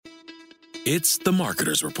It's The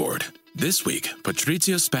Marketer's Report. This week,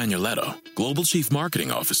 Patrizia Spagnoletto, Global Chief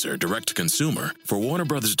Marketing Officer, Direct-to-Consumer for Warner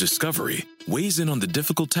Brothers Discovery, weighs in on the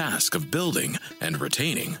difficult task of building and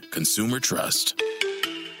retaining consumer trust.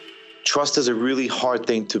 Trust is a really hard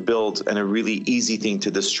thing to build and a really easy thing to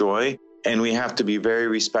destroy, and we have to be very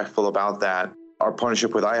respectful about that. Our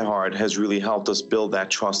partnership with iHeart has really helped us build that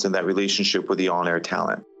trust and that relationship with the on-air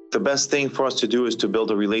talent. The best thing for us to do is to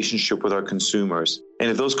build a relationship with our consumers. And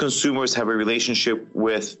if those consumers have a relationship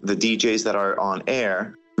with the DJs that are on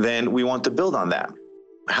air, then we want to build on that.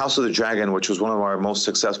 House of the Dragon, which was one of our most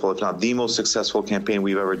successful, if not the most successful campaign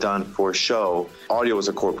we've ever done for a show, audio was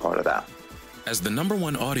a core part of that. As the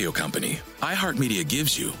 #1 audio company, iHeartMedia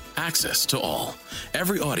gives you access to all.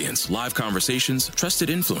 Every audience, live conversations, trusted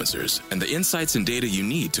influencers, and the insights and data you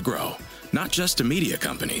need to grow. Not just a media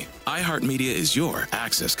company, iHeartMedia is your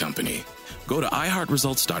access company. Go to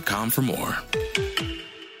iHeartResults.com for more.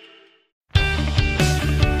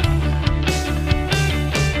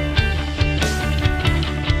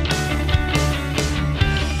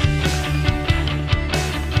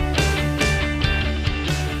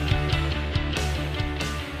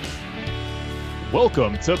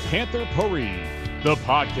 Welcome to Panther Parade, the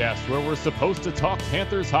podcast where we're supposed to talk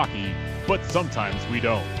Panthers hockey, but sometimes we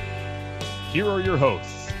don't. Here are your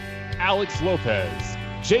hosts, Alex Lopez,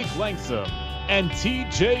 Jake Langsam, and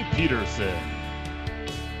TJ Peterson.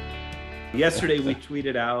 Yesterday, we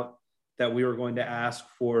tweeted out that we were going to ask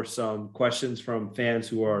for some questions from fans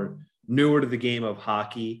who are newer to the game of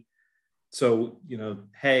hockey. So,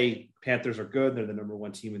 hey, Panthers are good. They're the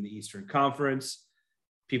 #1 team in the Eastern Conference.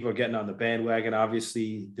 People are getting on the bandwagon.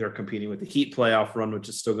 Obviously, they're competing with the Heat playoff run, which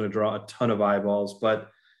is still going to draw a ton of eyeballs. But,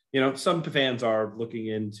 some fans are looking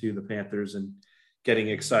into the Panthers and getting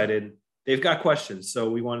excited. They've got questions.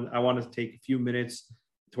 So I want to take a few minutes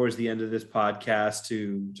towards the end of this podcast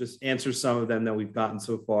to just answer some of them that we've gotten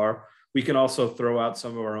so far. We can also throw out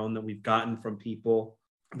some of our own that we've gotten from people.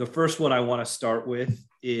 The first one I want to start with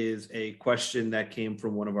is a question that came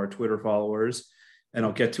from one of our Twitter followers, and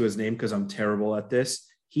I'll get to his name because I'm terrible at this.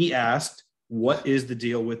 He asked, what is the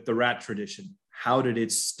deal with the rat tradition? How did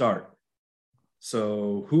it start?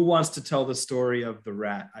 So who wants to tell the story of the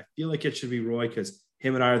rat? I feel like it should be Roy because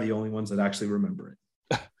him and I are the only ones that actually remember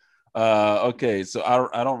it. Okay, so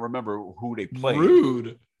I don't remember who they played.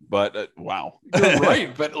 Rude. But wow. You're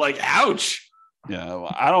right, but ouch. Yeah,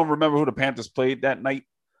 well, I don't remember who the Panthers played that night,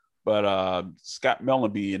 but Scott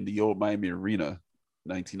Mellanby in the old Miami Arena,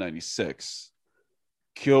 1996,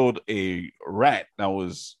 killed a rat that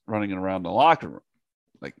was running around the locker room.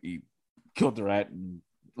 Like he killed the rat and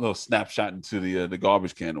a little snapshot into the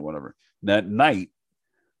garbage can or whatever. That night,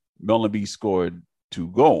 Mellanby scored 2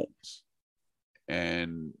 goals.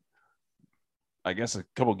 And I guess a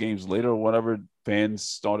couple games later or whatever, a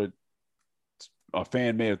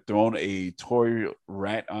fan may have thrown a toy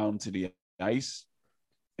rat onto the ice.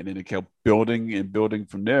 And then it kept building and building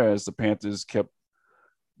from there as the Panthers kept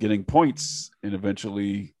getting points and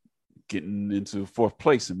eventually getting into 4th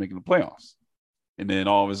place and making the playoffs. And then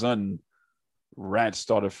all of a sudden, rats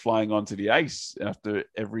started flying onto the ice after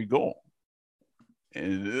every goal.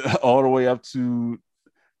 And all the way up to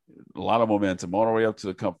a lot of momentum, all the way up to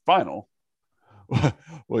the cup final.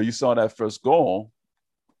 Well, you saw that first goal,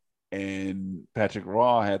 and Patrick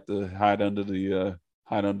Roy had to hide under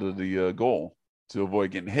the goal to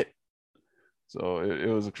avoid getting hit. So it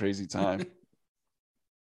was a crazy time.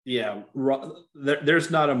 Yeah, there's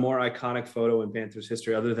not a more iconic photo in Panthers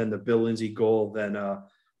history other than the Bill Lindsay goal than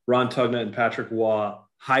Ron Tugnutt and Patrick Roy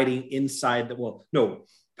hiding inside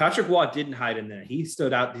Patrick Roy didn't hide in there. He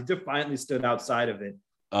defiantly stood outside of it.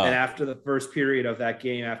 And after the first period of that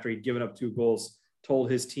game, after he'd given up 2 goals, told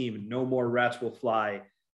his team, no more rats will fly.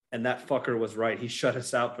 And that fucker was right. He shut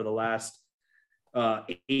us out for the last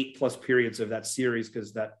 8+ periods of that series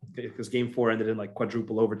because game 4 ended in like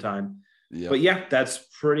quadruple overtime. Yep. But yeah, that's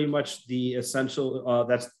pretty much the essential.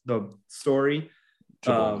 That's the story.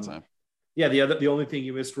 Yeah, the only thing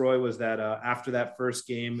you missed, Roy, was that after that first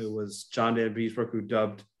game, it was John Dan Beesbrook who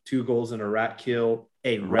dubbed 2 goals and a rat kill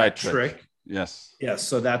a rat trick. Yes.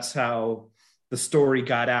 So that's how the story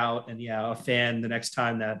got out. And yeah, a fan the next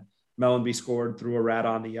time that Mellanby scored threw a rat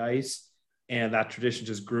on the ice, and that tradition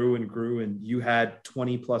just grew and grew. And you had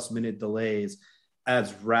 20+ minute delays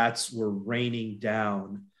as rats were raining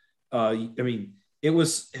down. It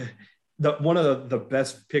was one of the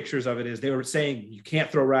best pictures of it is they were saying you can't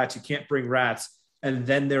throw rats, you can't bring rats. And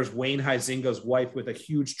then there's Wayne Huizinga's wife with a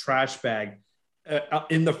huge trash bag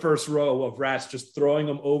in the first row of rats, just throwing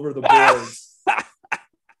them over the boards.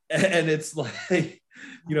 And it's like,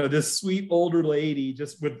 this sweet older lady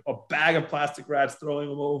just with a bag of plastic rats throwing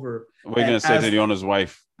them over. What are you going to say to the owner's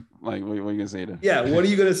wife? Like, what are you going to say to? Yeah, what are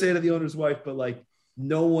you going to say to the owner's wife? But like,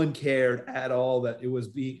 no one cared at all that it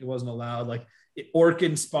wasn't allowed. Like,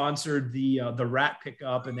 Orkin sponsored the rat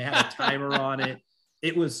pickup, and they had a timer on it.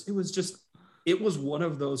 It was one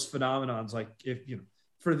of those phenomenons. Like, if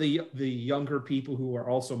for the younger people who are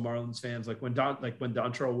also Marlins fans, like when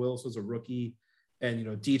Dontrelle Willis was a rookie,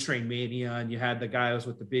 and D-Train Mania, and you had the guys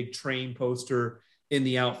with the big train poster in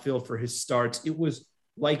the outfield for his starts. It was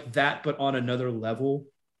like that, but on another level,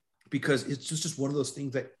 because it's just one of those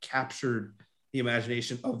things that captured the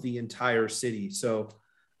imagination of the entire city. So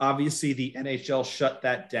obviously the NHL shut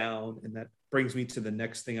that down, and that brings me to the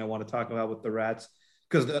next thing I want to talk about with the Rats,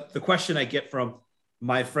 because the question I get from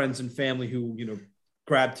my friends and family who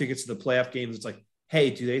grab tickets to the playoff games, it's like,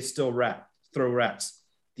 hey, do they still throw rats?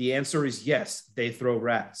 The answer is yes, they throw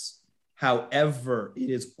rats. However, it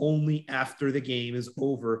is only after the game is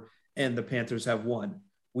over and the Panthers have won.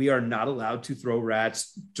 We are not allowed to throw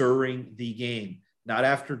rats during the game, not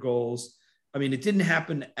after goals. I mean, it didn't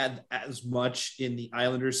happen as much in the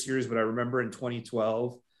Islanders series, but I remember in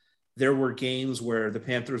 2012, there were games where the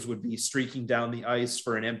Panthers would be streaking down the ice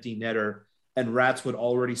for an empty netter, and rats would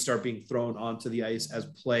already start being thrown onto the ice as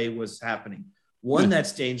play was happening. One,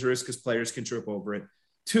 that's dangerous because players can trip over it.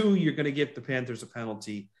 Two, you're going to give the Panthers a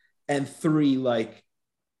penalty. And three, like,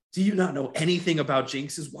 do you not know anything about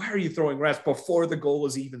jinxes? Why are you throwing rats before the goal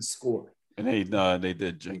is even scored? And they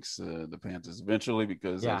did jinx the Panthers eventually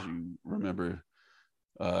because, as you remember,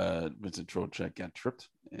 Vincent Trocheck got tripped.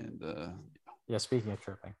 And speaking of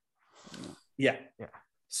tripping. Yeah.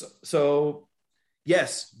 So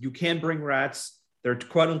yes, you can bring rats. They're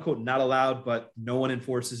quote unquote not allowed, but no one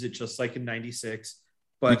enforces it, just like in '96.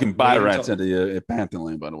 But you can buy rats at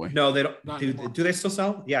Pantherland, by the way. No, they don't. Do they still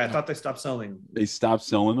sell? Yeah, I thought they stopped selling them. They stopped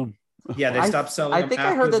selling them? Yeah, they stopped selling them. I think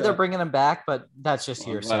I heard that they're bringing them back, but that's just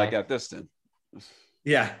hearsay. Glad I got this then.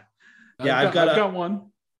 Yeah. I've got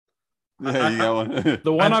one. Yeah, you got one.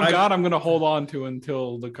 The one I've got, I'm going to hold on to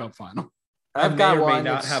until the Cup final. I've got one.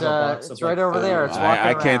 It's right over there. It's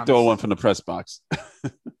I can't throw one from the press box.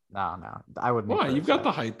 No, I wouldn't. Why? You've got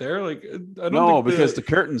the height there. Like, I don't no, because the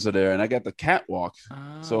curtains are there, and I got the catwalk.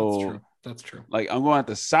 So that's true. Like, I'm going to have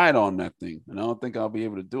to side on that thing, and I don't think I'll be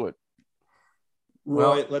able to do it.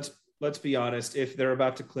 Roy, let's be honest. If they're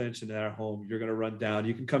about to clinch and they're at home, you're going to run down.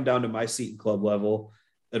 You can come down to my seat and club level,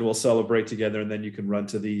 and we'll celebrate together, and then you can run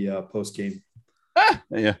to the post game.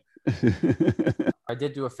 Yeah. I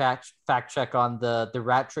did do a fact check on the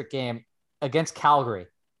rat trick game against Calgary.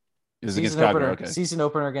 It was against Calgary. Okay. Season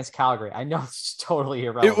opener against Calgary. I know it's totally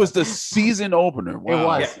irrelevant. It was the season opener.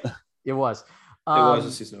 Wow. It was. It was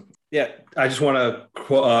a season opener. Yeah. I just want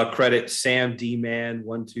to credit Sam D-Man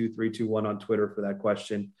 12321 on Twitter for that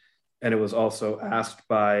question. And it was also asked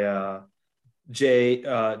by Jay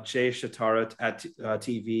Shatara at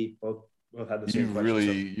TV. Both had the same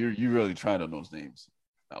question. You really tried on those names,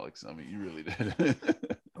 Alex. I mean, you really did.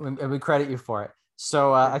 And we credit you for it.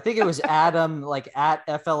 So I think it was Adam, like at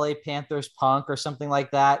FLA Panthers Punk or something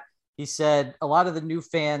like that. He said a lot of the new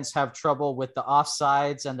fans have trouble with the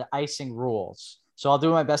offsides and the icing rules. So I'll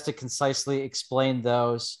do my best to concisely explain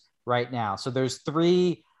those right now. So there's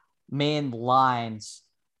three main lines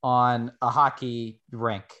on a hockey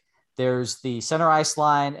rink. There's the center ice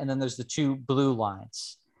line, and then there's the two blue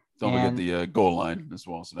lines. Don't forget the goal line as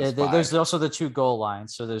well. So that's there's also the two goal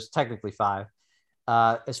lines. So there's technically five.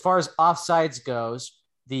 As far as offsides goes,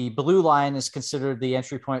 the blue line is considered the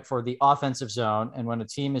entry point for the offensive zone. And when a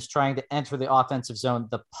team is trying to enter the offensive zone,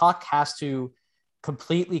 the puck has to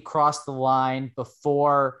completely cross the line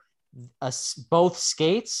before both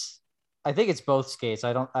skates. I think it's both skates.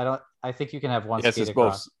 I think you can have one skate it's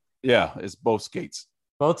across. Both. Yeah, it's both skates.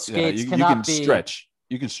 Both skates you cannot can stretch.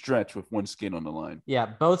 You can stretch with one skate on the line. Yeah,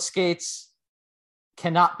 both skates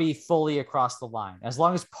cannot be fully across the line. As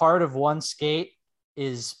long as part of one skate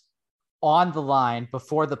is on the line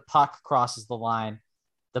before the puck crosses the line,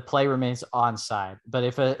 the play remains onside. But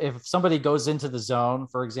if somebody goes into the zone,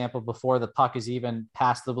 for example, before the puck is even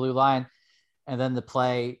past the blue line, and then the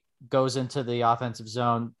play goes into the offensive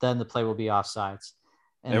zone, then the play will be offsides.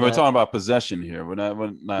 And we're talking about possession here. We're not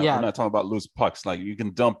talking about loose pucks. Like, you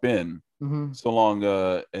can dump in so long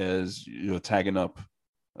as you're tagging up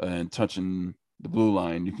and touching the blue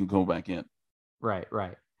line, you can go back in. Right.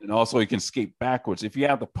 And also, you can skate backwards. If you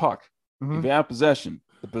have the puck, if you have possession,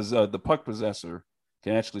 the puck possessor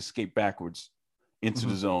can actually skate backwards into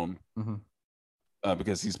the zone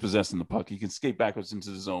because he's possessing the puck. He can skate backwards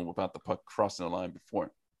into the zone without the puck crossing the line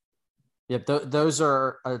before. Yep, those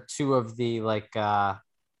are two of the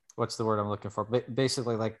what's the word I'm looking for?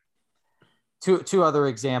 Basically, like two other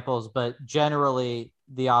examples, but generally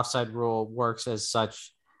the offside rule works as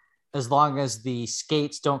such. As long as the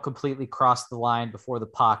skates don't completely cross the line before the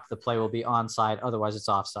puck, the play will be onside. Otherwise, it's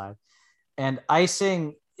offside. And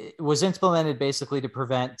icing was implemented basically to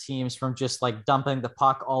prevent teams from just like dumping the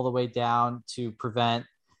puck all the way down to prevent,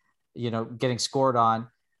 getting scored on.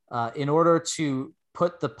 In order to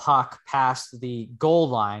put the puck past the goal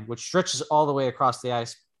line, which stretches all the way across the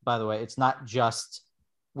ice, by the way, it's not just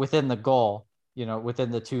within the goal,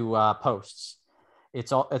 within the two posts.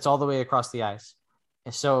 It's all the way across the ice.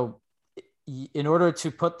 So in order to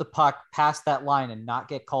put the puck past that line and not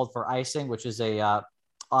get called for icing, which is a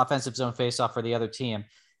offensive zone faceoff for the other team,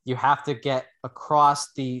 you have to get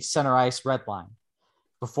across the center ice red line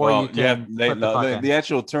before you can put the puck in. The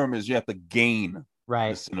actual term is you have to gain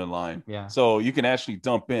the center line. Yeah. So you can actually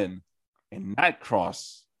dump in and not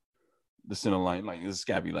cross the center line. Like this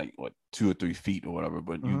got to be like 2 or 3 feet or whatever,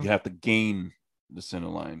 but you have to gain the center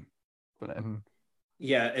line for that. Mm-hmm.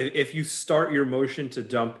 Yeah, if you start your motion to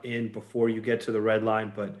dump in before you get to the red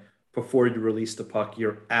line, but before you release the puck,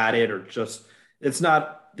 you're at it, or just it's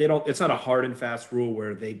not a hard and fast rule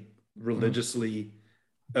where they religiously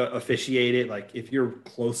officiate it. Like if you're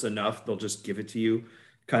close enough, they'll just give it to you,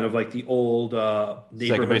 kind of like the old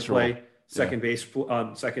neighborhood play, second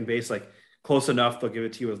base, like close enough, they'll give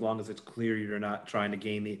it to you as long as it's clear you're not trying to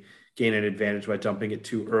gain an advantage by dumping it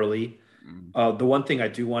too early. The one thing I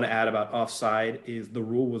do want to add about offside is the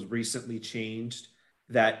rule was recently changed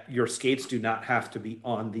that your skates do not have to be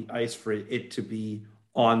on the ice for it to be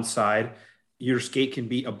onside. Your skate can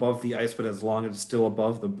be above the ice, but as long as it's still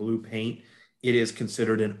above the blue paint, it is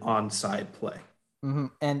considered an onside play. Mm-hmm.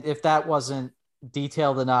 And if that wasn't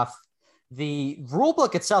detailed enough, the rule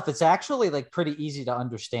book itself, it's actually like pretty easy to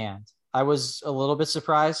understand. I was a little bit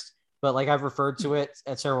surprised, but like I've referred to it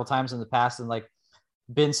at several times in the past and like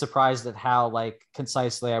been surprised at how like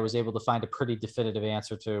concisely I was able to find a pretty definitive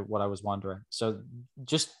answer to what I was wondering. So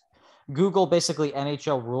just Google basically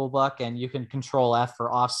NHL rulebook and you can control F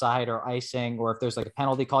for offside or icing, or if there's like a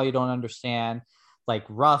penalty call you don't understand, like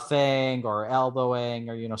roughing or elbowing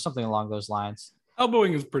or, something along those lines.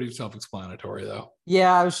 Elbowing is pretty self-explanatory though.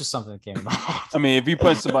 Yeah, it was just something that came to my head. I mean, if you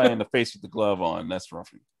punch somebody in the face with the glove on, that's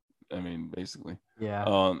roughing. I mean, basically.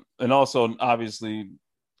 Yeah. And also, obviously,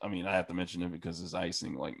 I mean, I have to mention it because it's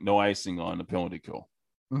icing, like no icing on the penalty kill.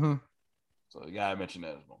 Mm-hmm. So you gotta mention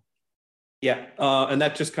that as well. Yeah, and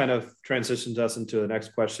that just kind of transitions us into the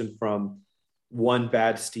next question from One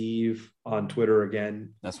Bad Steve on Twitter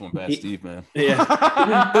again. That's One Bad Steve, man. Yeah,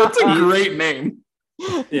 that's a great name.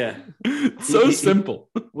 Yeah, so simple.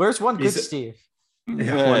 Where's One Good Steve?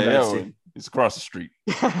 Yeah, One Bad Steve. He's across the street.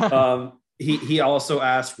 He also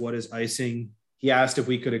asked, "What is icing?" He asked if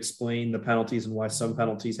we could explain the penalties and why some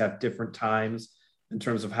penalties have different times in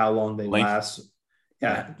terms of how long they last.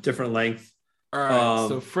 Yeah, different length. All right.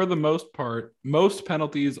 So for the most part, most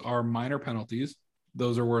penalties are minor penalties.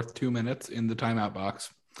 Those are worth 2 minutes in the timeout box.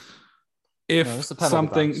 If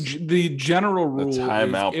the general rule is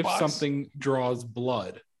if something draws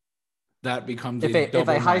blood, that becomes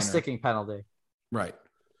a high sticking penalty. Right.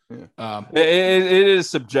 Yeah. It is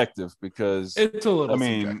subjective because it's a little. I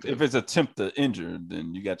mean, subjective. if it's attempt to injure,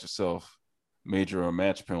 then you got yourself major or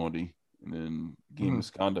match penalty and then game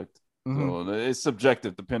misconduct. So it's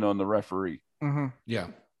subjective depending on the referee. Mm-hmm. Yeah.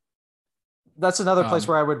 That's another place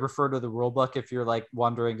where I would refer to the rule book if you're like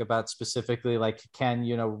wondering about specifically like can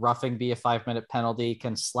roughing be a 5-minute penalty?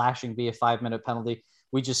 Can slashing be a 5-minute penalty?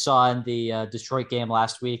 We just saw in the Detroit game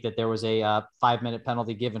last week that there was a 5-minute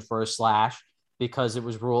penalty given for a slash because it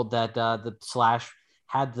was ruled that the slash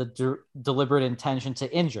had the deliberate intention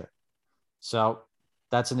to injure. So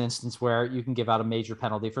that's an instance where you can give out a major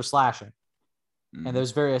penalty for slashing. And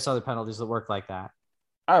there's various other penalties that work like that.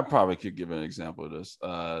 I probably could give an example of this. The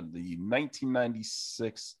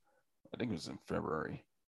 1996, I think it was in February.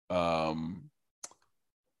 It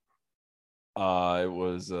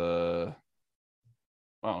was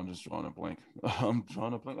I'm just drawing a blank.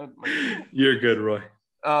 You're good, Roy.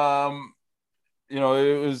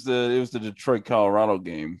 It was the Detroit Colorado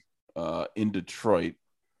game in Detroit.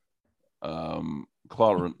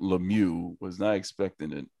 Claude Lemieux was not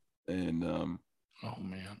expecting it, and oh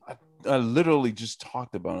man, I literally just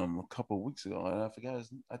talked about him a couple of weeks ago, and I forgot.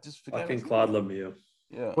 I just forgot. Fucking Claude Lemieux.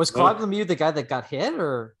 Yeah. Was Claude Lemieux the guy that got hit,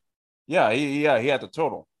 or? Yeah, he had the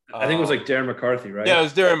total. I think it was like Darren McCarthy, right? Yeah, it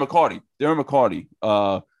was Darren McCarty.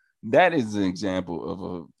 That is an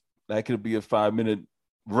example of that could be a 5-minute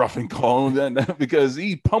roughing call because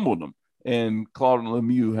he pummeled him, and Claude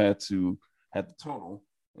Lemieux had the total,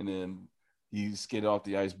 and then he skated off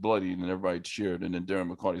the ice bloody, and everybody cheered, and then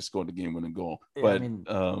Darren McCarty scored the game-winning goal. Yeah, but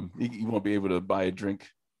he won't be able to buy a drink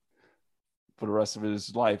for the rest of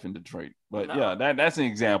his life in Detroit. But that's an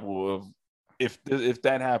example of if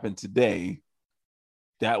that happened today,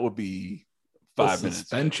 that would be 5 minutes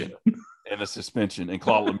suspension and a suspension, and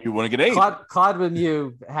Claude Lemieux wouldn't get 8. Claude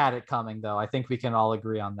Lemieux had it coming, though. I think we can all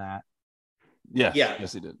agree on that.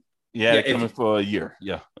 Yes, he did. Yeah, it coming for a year.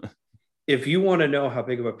 Yeah. If you want to know how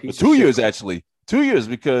big of a piece, 2 years actually, 2 years,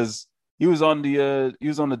 because he was on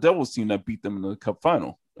the Devils team that beat them in the Cup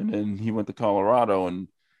final, and then he went to Colorado and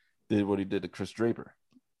did what he did to Chris Draper.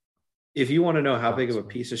 If you want to know how big of a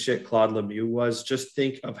piece of shit Claude Lemieux was, just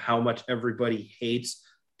think of how much everybody hates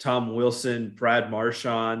Tom Wilson, Brad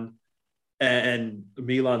Marchand, and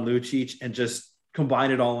Milan Lucic, and just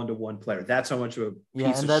combine it all into one player. That's how much of a piece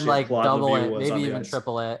and of then shit like Claude double Lemieux it, was maybe even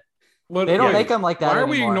triple it. Well, they don't make them like that. Why are anymore.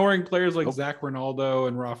 we ignoring players like Zach Ronaldo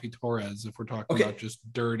and Rafi Torres if we're talking about just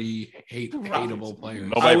dirty, hateable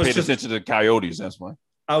players? Nobody paid attention to the Coyotes. That's why.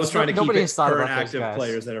 I was trying to keep it current active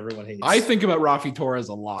players that everyone hates. I think about Rafi Torres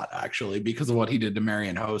a lot, actually, because of what he did to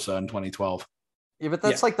Marian Hossa in 2012. Yeah, but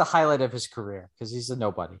that's like the highlight of his career because he's a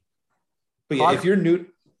nobody. But yeah, if you're new,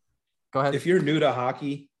 go ahead. If you're new to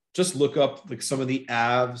hockey, just look up like some of the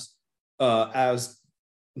Avs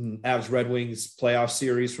Red Wings playoff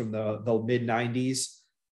series from the mid 90s.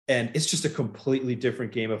 And it's just a completely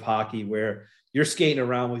different game of hockey where you're skating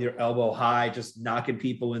around with your elbow high, just knocking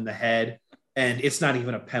people in the head. And it's not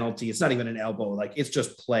even a penalty. It's not even an elbow. Like, it's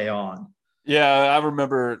just play on. Yeah, I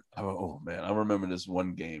remember. Oh, man. I remember this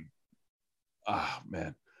one game.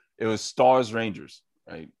 Man. It was Stars Rangers,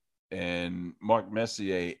 right? And Mark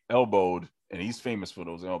Messier elbowed, and he's famous for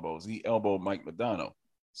those elbows. He elbowed Mike Modano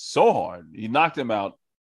so hard. He knocked him out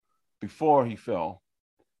before he fell.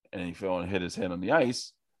 And he fell and hit his head on the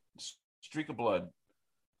ice. Streak of blood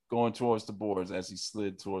going towards the boards as he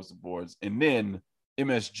slid towards the boards. And then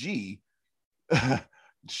MSG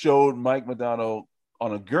showed Mike Modano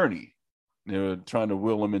on a gurney. They were trying to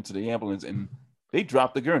wheel him into the ambulance, and they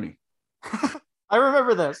dropped the gurney. I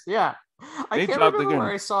remember this. Yeah. I can't remember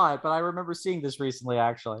where I saw it, but I remember seeing this recently,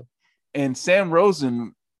 actually. And Sam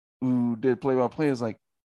Rosen, who did play-by-play, is like,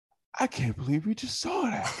 I can't believe we just saw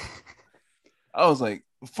that. I was like,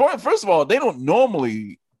 first of all, they don't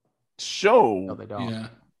normally show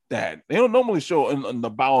that. They don't normally show in the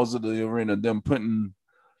bowels of the arena them putting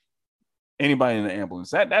anybody in the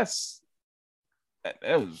ambulance. That was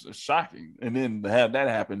shocking. And then to have that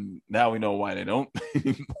happen, now we know why they don't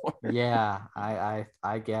anymore. Yeah, I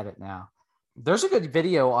get it now. There's a good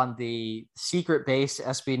video on the Secret Base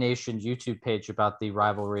SB Nation YouTube page about the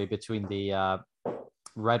rivalry between the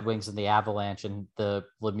Red Wings and the Avalanche and the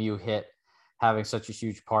Lemieux hit having such a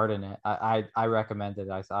huge part in it. I recommend it.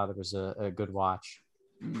 I thought it was a good watch.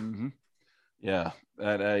 Mm-hmm. Yeah,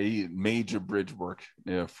 that major bridge work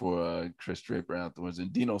there for Chris Draper afterwards.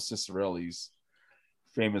 And Dino Ciccarelli's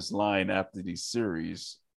famous line after the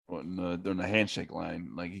series during the handshake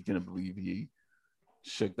line, like he couldn't believe he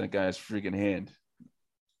shook that guy's freaking hand.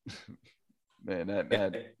 Man,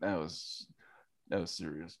 that was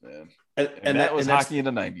serious, man. And that was hockey in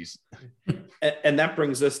the 90s. And that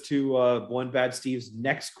brings us to One Bad Steve's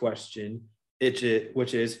next question,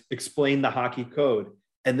 which is explain the hockey code.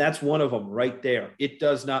 And that's one of them right there. It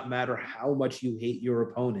does not matter how much you hate your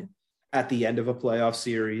opponent. At the end of a playoff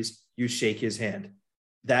series, you shake his hand.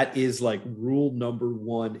 That is like rule number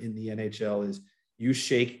one in the NHL is you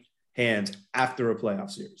shake hands after a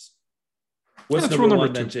playoff series. What's number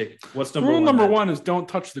one then, Jake? What's number one? Rule number one is don't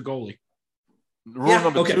touch the goalie. Rule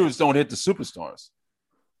number two is don't hit the superstars.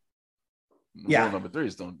 Yeah. Rule number three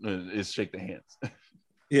is shake the hands.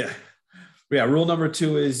 Yeah. Rule number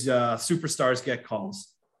two is superstars get calls.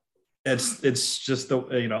 It's just the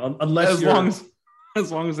unless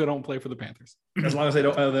as long as they don't play for the Panthers. As long as they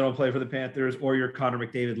don't play for the Panthers, or you're Connor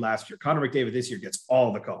McDavid last year. Connor McDavid this year gets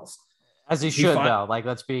all the calls. As he should, though. Like,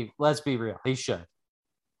 let's be real. He should.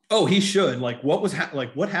 Oh, he should. Like,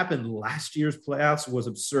 what happened last year's playoffs was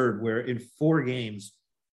absurd. Where in 4 games,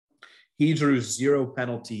 he drew 0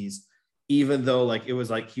 penalties, even though it was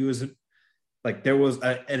like he was like there was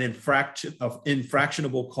an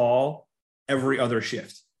infractionable call every other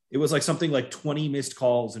shift. It was like something like 20 missed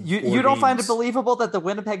calls. In you don't find it believable that the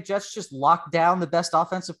Winnipeg Jets just locked down the best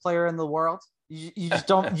offensive player in the world? You just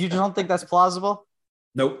don't think that's plausible?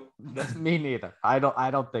 Nope. Me neither. I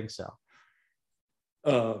don't think so.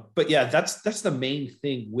 But yeah, that's the main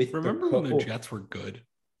thing with. Remember when the Jets were good?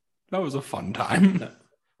 That was a fun time.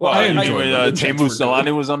 Well, I enjoyed Teemu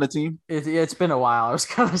Selanne was on the team. It's been a while. I was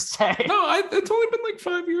gonna say no. It's only been like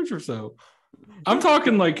 5 years or so. I'm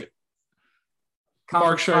talking like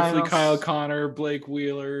Mark Scheifele, Kyle Connor, Blake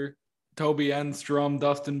Wheeler, Toby Enstrom,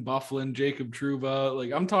 Dustin Byfuglien, Jacob Trouba.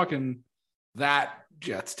 Like, I'm talking that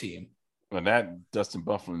Jets team. Well, that Dustin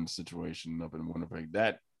Byfuglien situation up in Winnipeg,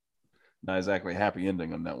 that not exactly a happy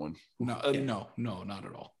ending on that one. No, not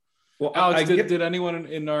at all. Well, Alex, did anyone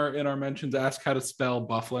in our mentions ask how to spell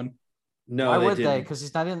Byfuglien? No, why would they? Because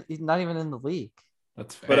he's not even in the league.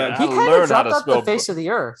 That's fair. But he kind of dropped off the face of the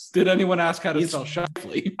earth. Did anyone ask how to spell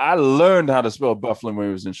Scheifele? I learned how to spell Byfuglien when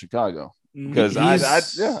he was in Chicago because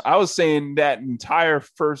I was saying that entire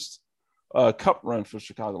first cup run for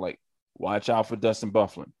Chicago, like, watch out for Dustin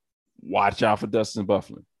Byfuglien. Watch out for Dustin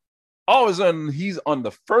Byfuglien. All of a sudden, he's on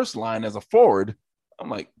the first line as a forward. I'm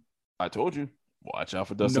like, I told you. Watch out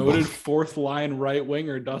for Dustin Noted Byfuglien. Fourth line right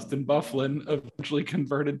winger Dustin Byfuglien, eventually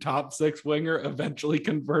converted top six winger, eventually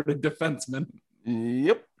converted defenseman.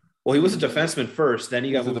 Yep. Well, he was a defenseman first, then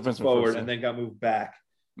he got moved forward and then got moved back.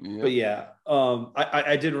 Yep. But yeah,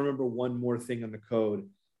 I did remember one more thing on the code.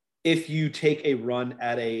 If you take a run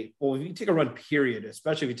if you take a run, period,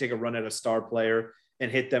 especially if you take a run at a star player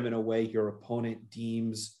and hit them in a way your opponent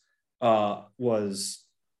deems was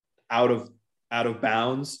out of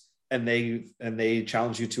bounds, and they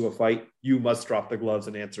challenge you to a fight, you must drop the gloves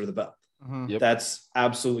and answer the bell. Mm-hmm. Yep. That's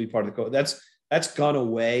absolutely part of the code. That's gone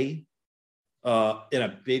away in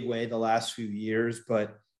a big way the last few years.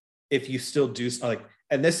 But if you still do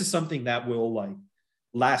and this is something that will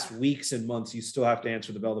last weeks and months, you still have to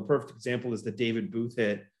answer the bell. The perfect example is the David Booth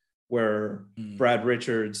hit where Mike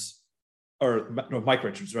Richards,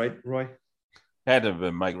 right, Roy? Had to have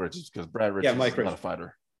been Mike Richards because Brad Richards is not a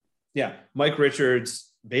fighter. Yeah, Mike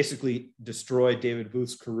Richards basically destroyed David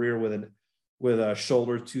Booth's career with a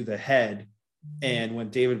shoulder to the head. And when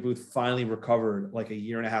David Booth finally recovered, like a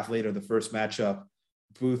year and a half later, the first matchup,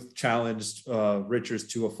 Booth challenged Richards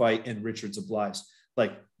to a fight, and Richards obliged.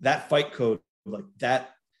 Like, that fight code, like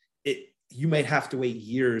that, you might have to wait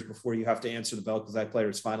years before you have to answer the bell because that player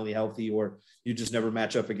is finally healthy, or you just never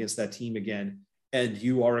match up against that team again. And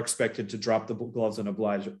you are expected to drop the gloves and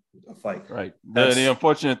oblige a fight. Right. The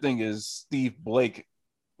unfortunate thing is Steve Blake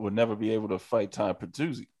would never be able to fight Tom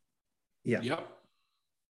Patuzzi. Yeah. Yep.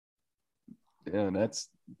 Yeah, and that's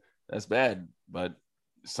bad. But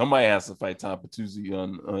somebody has to fight Tom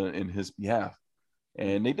Patuzzi in his behalf,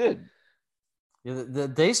 and they did. Yeah, the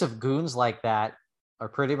days of goons like that are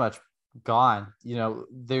pretty much gone. You know,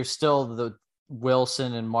 there's still the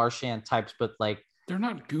Wilson and Marchand types, but they're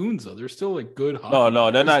not goons though. They're still good hockey. No,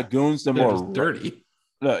 they're not goons. They're more just dirty.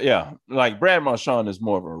 Yeah, like Brad Marchand is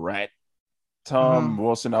more of a rat. Tom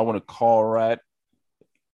Wilson, I want to call rat.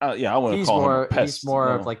 I want to call him a pest. He's more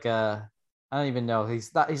of I don't even know.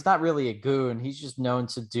 He's not really a goon. He's just known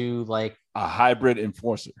to do a hybrid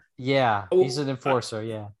enforcer. Yeah, he's an enforcer.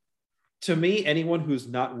 Yeah. To me, anyone who's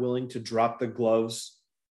not willing to drop the gloves,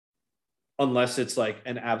 unless it's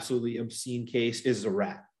an absolutely obscene case, is a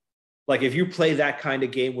rat. Like, if you play that kind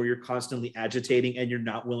of game where you're constantly agitating and you're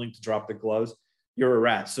not willing to drop the gloves, you're a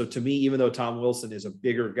rat. So to me, even though Tom Wilson is a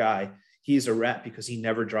bigger guy, he's a rat because he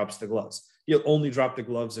never drops the gloves. He'll only drop the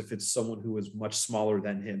gloves if it's someone who is much smaller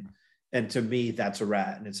than him. And to me, that's a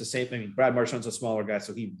rat. And it's the same thing. Brad Marchand's a smaller guy,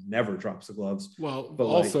 so he never drops the gloves. Well, but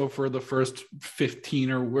also for the first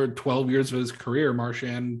 15 or 12 years of his career,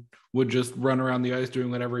 Marchand would just run around the ice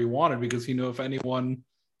doing whatever he wanted because he knew if anyone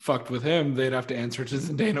fucked with him, they'd have to answer to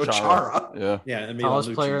Zdeno Chara. Yeah. And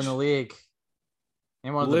tallest player in the league.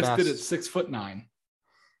 And one of the listed best. at 6'9".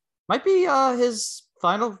 Might be his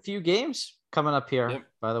final few games coming up here,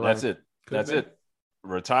 by the way. That's it.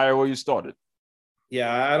 Retire where you started.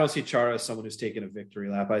 Yeah, I don't see Chara as someone who's taken a victory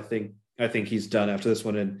lap. I think he's done after this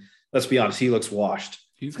one. And let's be honest, he looks washed.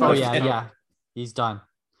 He's done.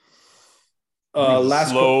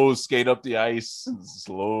 Skate up the ice, and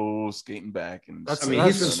slow skating back, and he's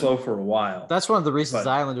been slow for a while. That's one of the reasons the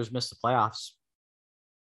Islanders missed the playoffs.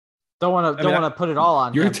 Don't want to put it all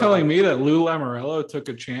on. You're telling me that Lou Lamoriello took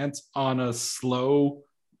a chance on a slow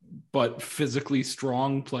but physically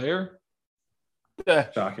strong player? Yeah,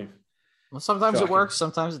 shocking. Well, sometimes it works,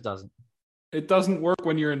 sometimes it doesn't. It doesn't work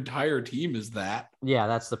when your entire team is that. Yeah,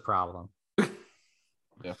 that's the problem.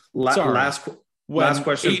 Yeah. Last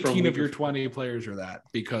question. 18 of your 20 players are that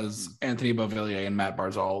because Anthony Beauvillier and Matt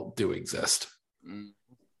Barzal do exist.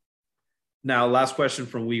 Now, last question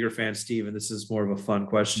from Uyghur fan Steve, and this is more of a fun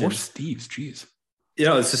question. More Steves, jeez.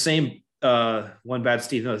 It's the same one bad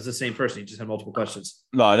Steve. No, it's the same person. He just had multiple questions.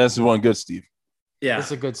 No, that's the one good Steve. Yeah,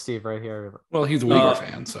 it's a good Steve right here. Well, he's a Uyghur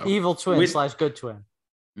fan, so evil twin / good twin.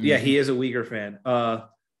 Yeah, he is a Uyghur fan.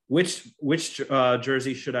 Which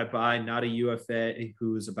jersey should I buy? Not a UFA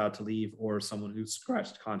who's about to leave, or someone who's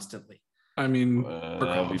scratched constantly. I mean,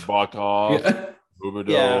 Barkov.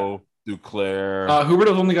 Huberdeau, Duclair.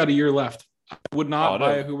 Huberdeau's only got a year left. I would not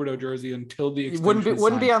buy a Huberdeau jersey until the extension.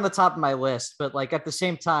 Wouldn't be on the top of my list, but like at the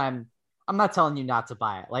same time, I'm not telling you not to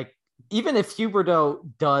buy it. Like even if Huberdeau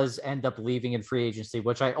does end up leaving in free agency,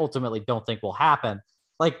 which I ultimately don't think will happen,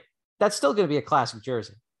 like that's still going to be a classic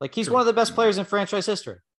jersey. Like he's one of the best players in franchise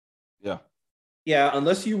history. Yeah. Yeah,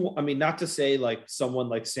 unless you, I mean, not to say like someone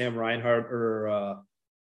like Sam Reinhart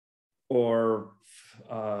or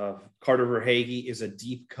Carter Verhaeghe is a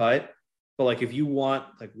deep cut, but like if you want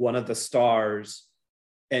like one of the stars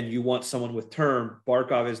and you want someone with term,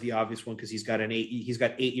 Barkov is the obvious one because he's got 8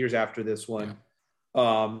 years after this one.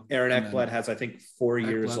 Yeah. Aaron Ekblad has, I think, 4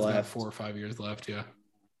 years left. 4 or 5 years left, yeah.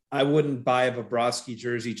 I wouldn't buy a Bobrovsky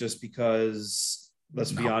jersey just because,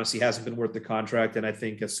 let's be honest, he hasn't been worth the contract. And I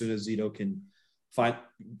think as soon as Zito can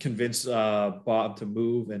convince Bob to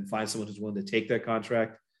move and find someone who's willing to take that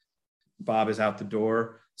contract, Bob is out the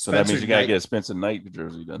door. So that means you got to get a Spencer Knight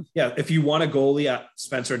jersey then. Yeah, if you want a goalie,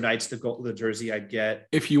 Spencer Knight's the jersey I'd get.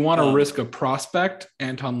 If you want to risk a prospect,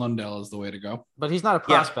 Anton Lundell is the way to go. But he's not a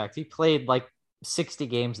prospect. Yeah. He played like 60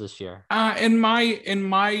 games this year. In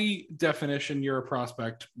my definition, you're a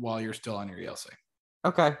prospect while you're still on your ELC.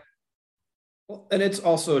 Okay. Well, and it's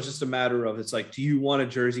also just a matter of, it's like, do you want a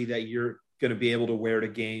jersey that you're going to be able to wear to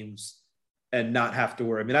games and not have to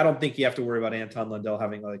worry? I mean, I don't think you have to worry about Anton Lundell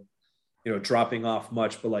having like, dropping off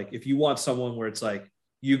much, but like if you want someone where it's like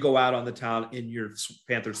you go out on the town in your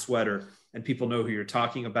Panther sweater and people know who you're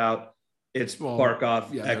talking about, it's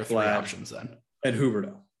Barkov, Ekblad, options then, and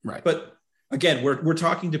Huberdeau. Right. But again, we're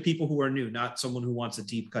talking to people who are new, not someone who wants a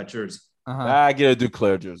deep cut jersey. I get a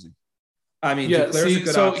Duclair jersey. I mean, yeah. See,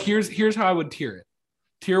 so option. Here's how I would tier it.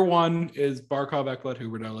 Tier 1 is Barkov, Ekblad,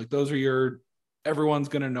 Huberdeau. Like those are everyone's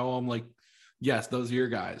gonna know them. Like, yes, those are your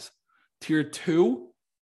guys. Tier 2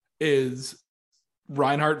 is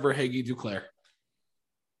Reinhart, Verhaeghe, Duclair.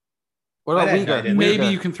 What about Weegar? Maybe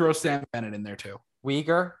you can throw Sam Bennett in there too.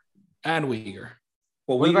 Weegar? And Weegar.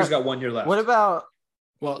 Well, Weegar's got 1 year left. What about...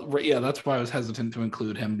 Well, yeah, that's why I was hesitant to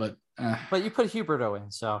include him, but... But you put Huberdeau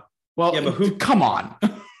in, so... Well, yeah, but come on.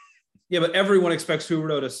 Yeah, but everyone expects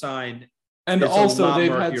Huberdeau to sign. And also,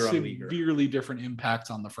 they've had severely different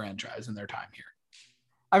impacts on the franchise in their time here.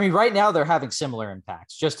 I mean, right now they're having similar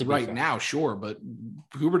impacts, just to be right fair. now, sure, but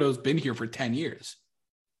Huberdeau's been here for 10 years.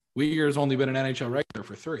 Weegar's only been an NHL regular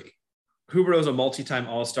for 3. Huberdeau's a multi-time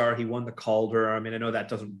All-Star. He won the Calder. I mean, I know that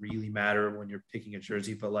doesn't really matter when you're picking a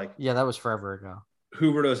jersey, but like, yeah, that was forever ago.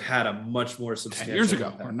 Huberdeau's had a much more substantial 10 years ago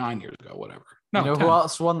impact. or 9 years ago, whatever. No, who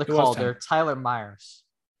else won the Calder? Tyler Myers.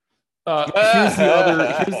 Here's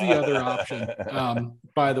the other option.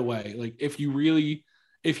 By the way, like if you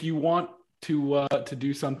want to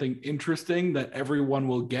do something interesting that everyone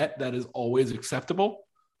will get that is always acceptable,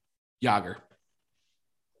 Jagr.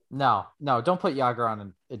 No, don't put Jagr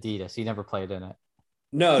on Adidas. He never played in it.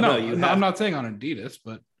 No, I'm not saying on Adidas,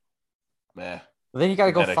 but well, then you got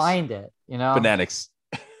to go find it. Fanatics.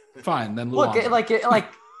 Fine, then Luongo. Look,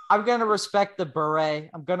 like I'm gonna respect the beret.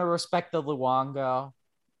 I'm gonna respect the Luongo.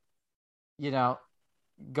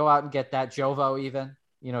 Go out and get that Jovo even.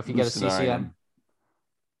 If you get a CCM.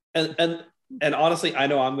 And honestly, I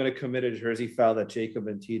know I'm going to commit a jersey foul that Jacob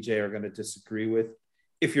and TJ are going to disagree with.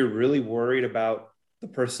 If you're really worried about the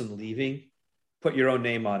person leaving, put your own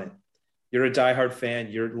name on it. You're a diehard fan.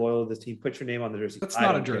 You're loyal to the team. Put your name on the jersey. That's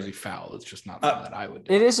not a jersey foul. It's just not something that I would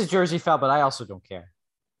do. It is a jersey foul, but I also don't care.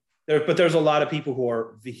 But there's a lot of people who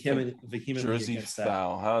are vehemently jersey against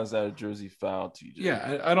foul. that. How is that a jersey foul, TJ?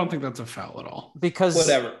 Yeah, I don't think that's a foul at all. Because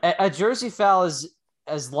whatever. A jersey foul is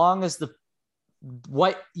as long as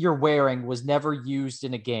what you're wearing was never used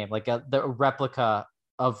in a game, like the replica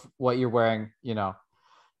of what you're wearing,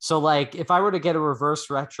 So like if I were to get a reverse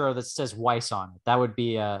retro that says Weiss on it, that would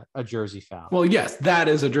be a jersey foul. Well, yes, that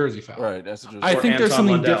is a jersey foul. Right. That's a jersey I think there's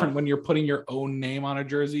something Lundell. different when you're putting your own name on a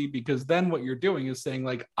jersey, because then what you're doing is saying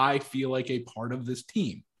like, I feel like a part of this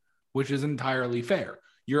team, which is entirely fair.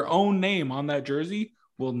 Your own name on that jersey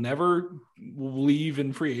will never leave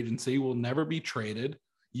in free agency, will never be traded.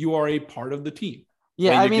 You are a part of the team.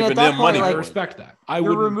 Yeah, I mean, at that point, I respect that.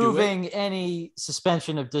 You're removing any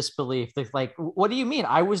suspension of disbelief. Like, what do you mean?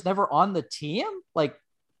 I was never on the team? Like,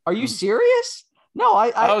 are you serious? No,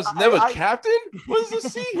 I was never captain. What does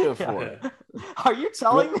this C here for? Are you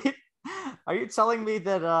telling me? Are you telling me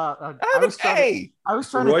that I was trying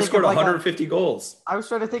Roy to think scored of 150 goals. I was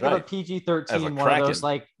trying to think of a PG-13 one of those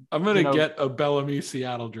like. I'm gonna get a Bellamy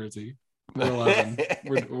Seattle jersey. We're 11.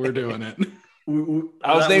 We're doing it.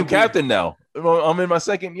 I was named captain now. I'm in my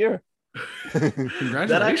second year.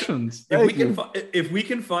 Congratulations. If we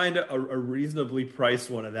can find a reasonably priced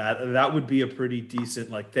one of that would be a pretty decent,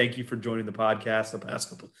 like, thank you for joining the podcast the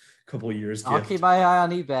past couple of years. I'll keep my eye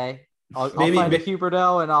on eBay. I'll find a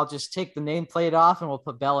Huberdeau and I'll just take the nameplate off and we'll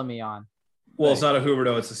put Bellamy on. Well, it's not a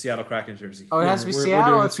Huberdeau, it's a Seattle Kraken jersey. Oh, it has to be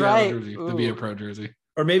Seattle. That's right. Jersey, the Be a Pro jersey.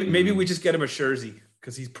 Or maybe we just get him a jersey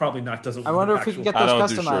because he's probably doesn't. I wonder if we can get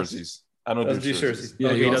those customized. I don't do jerseys.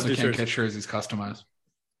 Yeah, you also can't get jerseys customized.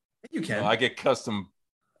 You can. I get custom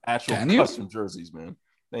jerseys, man.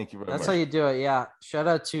 Thank you very much. That's how you do it. Yeah. Shout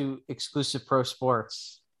out to Exclusive Pro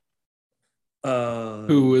Sports.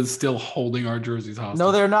 Who is still holding our jerseys hostage?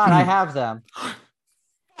 No, they're not. I have them.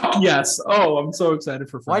 Yes. Oh, I'm so excited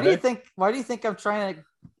for Friday. Why do you think I'm trying to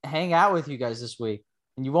hang out with you guys this week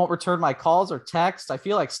and you won't return my calls or texts? I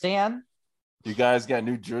feel like Stan. You guys got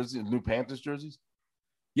new Panthers jerseys?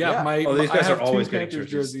 Yeah. These guys I are have always two getting Panthers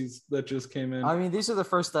jerseys that just came in. I mean, these are the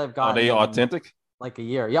first I've gotten. Are they authentic? Like a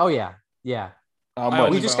year. Oh yeah. Yeah. How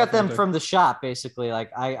much? We just got them from the shop, basically. Like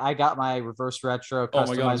I got my reverse retro customized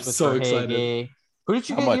my God, with so excited. Who did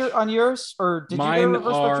you get on yours? Or did Mine you get a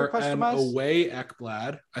reverse retro are customized? an away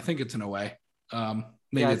Ekblad. I think it's an away.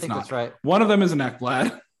 Maybe I it's think not. that's right. One of them is an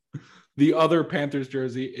Ekblad. The other Panthers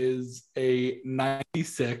jersey is a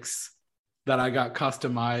 96 that I got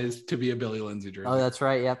customized to be a Billy Lindsay jersey. Oh, that's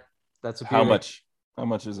right. Yep. That's a How much? How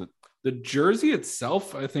much is it? The jersey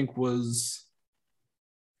itself, I think, was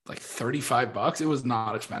like $35. It was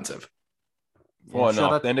not expensive. For an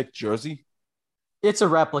authentic jersey? It's a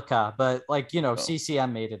replica, but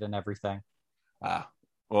CCM made it and everything. Well,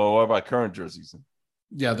 what about current jerseys?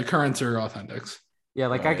 Yeah, the currents are authentics. Yeah,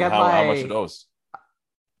 I got how much are those?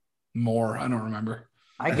 More, I don't remember.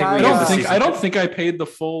 I don't think I paid the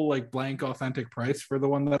full blank authentic price for the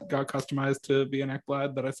one that got customized to be an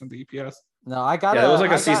Ekblad that I sent to EPS. No, I got. Yeah, it was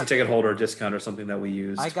like a season ticket holder discount or something that we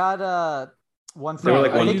used. I got one from.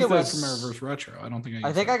 I think it was from a reverse retro. I don't think.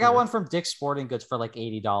 I think I got one from Dick's Sporting Goods for like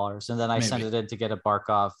 $80, and then I sent it in to get a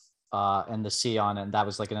Barkov and the C on it, and that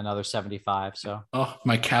was like another $75. So. Oh,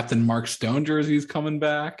 my Captain Mark Stone jersey is coming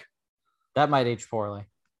back. That might age poorly.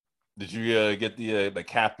 Did you get the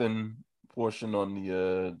captain portion on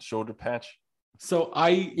the shoulder patch? So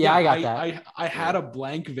I got that. I had a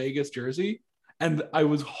blank Vegas jersey and I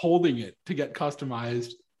was holding it to get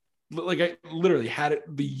customized. Like I literally had it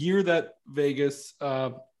the year that Vegas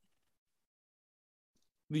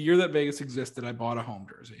existed. I bought a home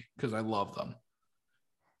jersey because I love them.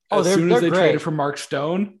 As soon as they traded for Mark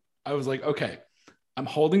Stone, I was like, okay, I'm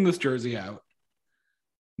holding this jersey out.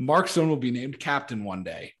 Mark Stone will be named captain one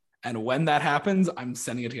day. And when that happens, I'm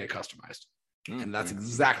sending it to get customized. And that's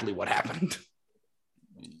exactly what happened.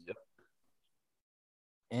 Yep.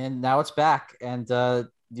 And now it's back. And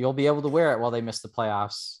you'll be able to wear it while they miss the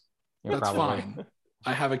playoffs. That's fine.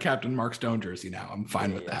 I have a Captain Mark Stone jersey now. I'm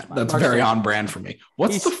fine with that. That's very on brand for me.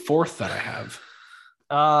 What's the fourth that I have?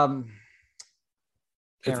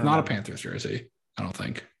 It's not a Panthers jersey, I don't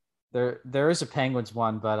think. There is a Penguins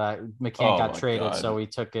one, but McCann got traded, so we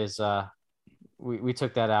took his we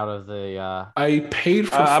took that out of the I paid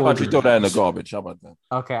for how about you throw that in the garbage? How about that?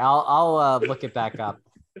 Okay, I'll look it back up.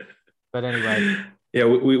 But anyway. Yeah,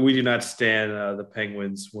 we do not stand the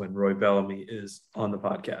Penguins when Roy Bellamy is on the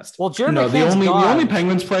podcast. Well, Jared the only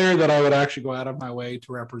Penguins player that I would actually go out of my way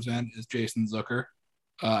to represent is Jason Zucker,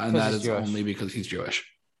 and that is Jewish. Only because he's Jewish.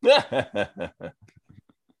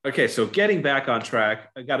 Okay, so getting back on track,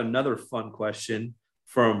 I got another fun question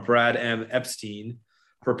from Brad M. Epstein.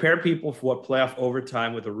 Prepare people for what playoff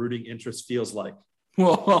overtime with a rooting interest feels like.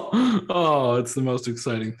 Well, it's the most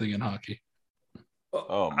exciting thing in hockey.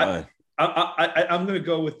 Oh, man. I'm going to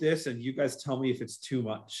go with this, and you guys tell me if it's too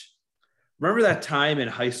much. Remember that time in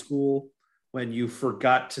high school when you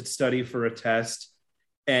forgot to study for a test,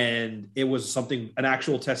 and it was an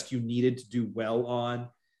actual test you needed to do well on,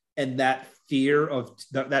 and that fear of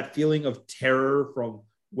that feeling of terror from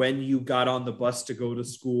when you got on the bus to go to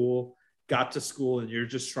school, got to school, and you're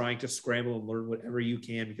just trying to scramble and learn whatever you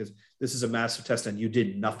can because this is a massive test and you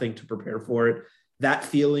did nothing to prepare for it. That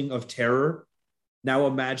feeling of terror. Now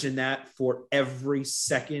imagine that for every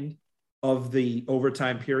second of the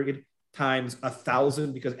overtime period times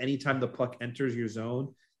 1,000, because anytime the puck enters your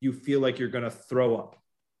zone, you feel like you're going to throw up.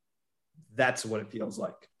 That's what it feels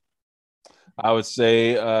like. I would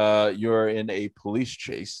say you're in a police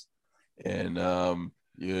chase and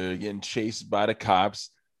you're getting chased by the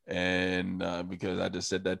cops. And because I just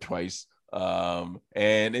said that twice.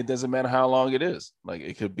 And it doesn't matter how long it is. Like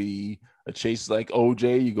it could be a chase like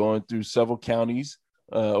OJ, you're going through several counties.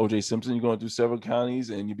 OJ Simpson, you're going through several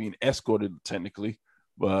counties and you're being escorted technically,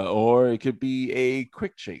 or it could be a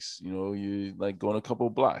quick chase. You know, you like going a couple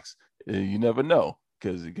of blocks. You never know,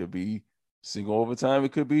 because it could be single overtime.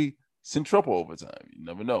 It could be centuple overtime. You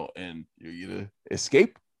never know. And you either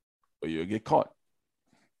escape or you'll get caught.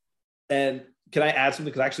 And can I add something?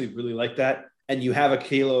 Because I actually really like that. And you have a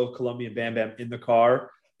kilo of Colombian Bam Bam in the car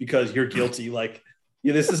because you're guilty. Like,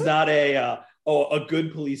 this is not a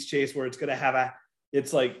good police chase where it's going to have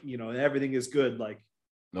it's like, everything is good. Like,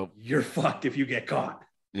 nope, you're fucked if you get caught.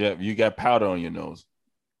 Yeah, you got powder on your nose.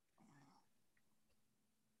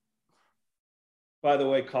 By the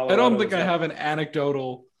way, Colorado, I don't think I have an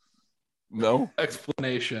anecdotal no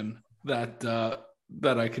explanation that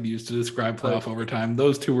I could use to describe playoff overtime.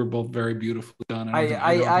 Those two were both very beautifully done. I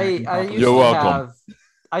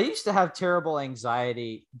used to have terrible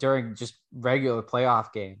anxiety during just regular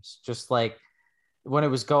playoff games. Just like when it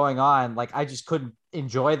was going on, like I just couldn't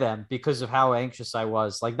enjoy them because of how anxious I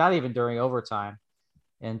was. Like not even during overtime.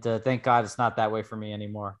 And thank God it's not that way for me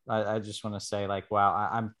anymore. I just want to say, like,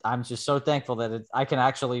 wow, I'm just so thankful that I can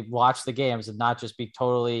actually watch the games and not just be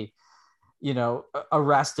totally,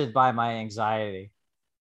 arrested by my anxiety.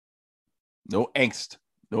 No angst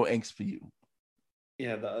for you.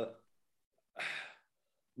 Yeah,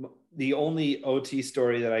 the only OT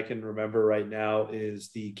story that I can remember right now is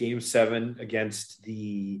the Game 7 against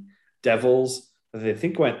the Devils. I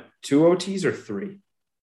think went 2 OTs or 3.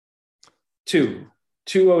 2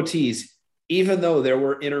 OTs, even though there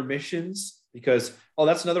were intermissions, because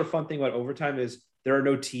that's another fun thing about overtime is there are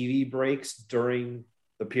no TV breaks during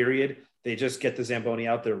the period. They just get the Zamboni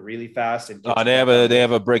out there really fast. And they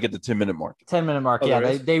have a break at the 10-minute mark. 10-minute mark.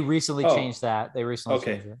 Yeah, they recently changed that. They recently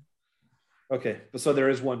changed it. Okay, so there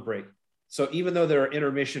is one break. So even though there are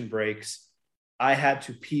intermission breaks, I had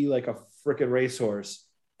to pee like a freaking racehorse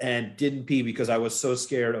and didn't pee because I was so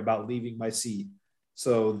scared about leaving my seat.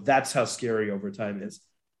 So that's how scary overtime is.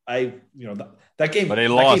 That game. But they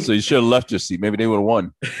lost, so you should have left your seat. Maybe they would have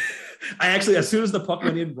won. I actually, as soon as the puck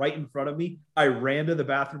went in right in front of me, I ran to the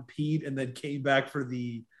bathroom, peed, and then came back for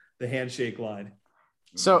the handshake line.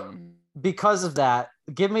 So because of that,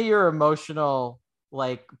 give me your emotional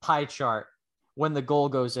pie chart when the goal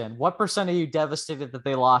goes in. What percent are you devastated that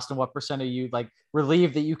they lost, and what percent are you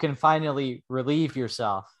relieved that you can finally relieve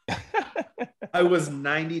yourself? I was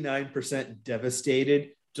 99%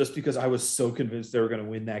 devastated just because I was so convinced they were going to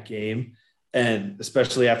win that game. And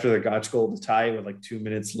especially after the Gotch goal to tie with 2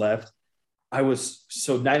 minutes left, I was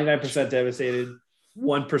so 99% devastated,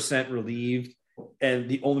 1% relieved. And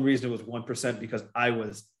the only reason it was 1% because I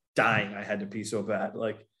was dying. I had to pee so bad.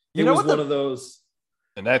 It was one of those.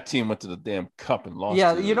 And that team went to the damn cup and lost.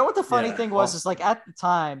 Yeah. You know what the funny thing was is at the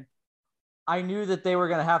time, I knew that they were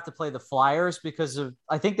going to have to play the Flyers because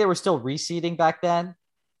I think they were still reseeding back then.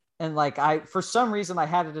 And for some reason I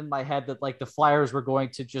had it in my head that the Flyers were going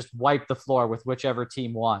to just wipe the floor with whichever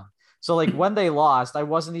team won. So when they lost, I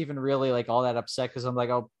wasn't even really all that upset because I'm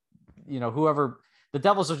whoever, the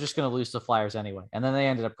Devils are just going to lose to the Flyers anyway. And then they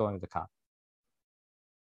ended up going to the Cup.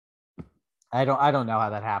 I don't know how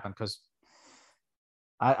that happened because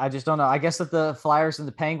I just don't know. I guess that the Flyers and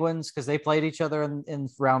the Penguins, because they played each other in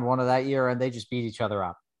round 1 of that year and they just beat each other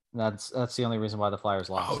up. That's the only reason why the Flyers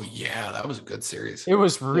lost. Oh yeah, that was a good series. It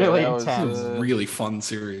was really intense. It was a really fun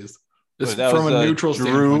series. From a neutral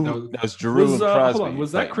standpoint. That was Giroux and Crosby. Hold on,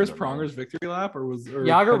 was that Chris Pronger's victory lap, or was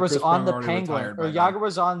Yager was on the Penguins, or Yager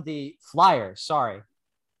was on the Flyers? Sorry,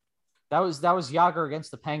 that was Yager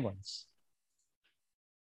against the Penguins.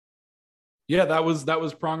 Yeah, that was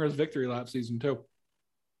Pronger's victory lap season 2.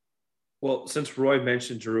 Well, since Roy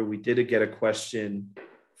mentioned Giroux, we did get a question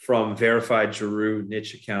from verified Giroux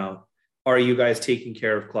niche account. Are you guys taking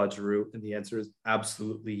care of Claude Giroux? And the answer is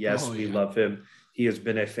absolutely yes. We love him. He has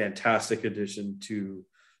been a fantastic addition to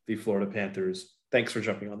the Florida Panthers. Thanks for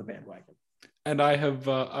jumping on the bandwagon. And I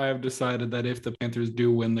have decided that if the Panthers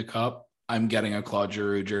do win the Cup, I'm getting a Claude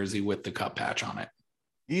Giroux jersey with the Cup patch on it.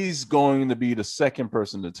 He's going to be the second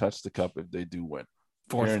person to touch the Cup if they do win.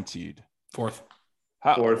 Fourth. Guaranteed. Fourth.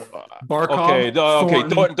 Barkov.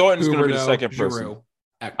 Thornton's going to be the second person. Giroux,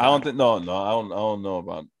 I don't think. No. I don't know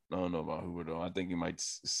about Huberdeau. I think he might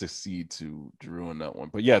succeed to Giroux in that one.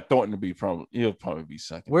 But yeah, Thornton he'll probably be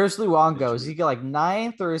second. Where's Luongo? Is he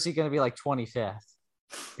 9th or is he going to be 25th?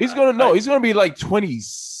 He's going to He's going to be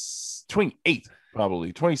 28th,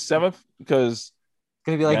 probably 27th, because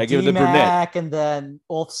going to be D-Mac and then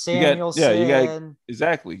Ulf Samuelson. You got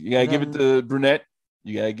exactly. You got to give it to Brunette.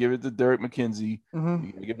 You got to give it to Derek McKenzie. Mm-hmm.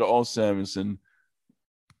 You got to give it to Ulf Samuelson.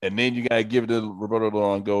 And then you got to give it to Roberto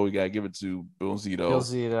Luongo. You got to give it to Bill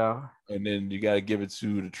Zito. And then you got to give it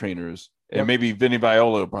to the trainers. Yep. And maybe Vinny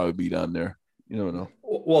Viola will probably be down there. You don't know.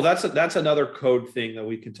 Well, that's another code thing that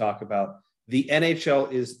we can talk about. The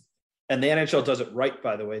NHL is And the NHL does it right,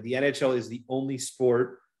 by the way. The NHL is the only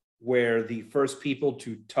sport where the first people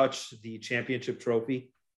to touch the championship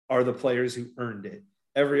trophy are the players who earned it.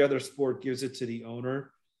 Every other sport gives it to the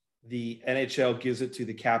owner. The NHL gives it to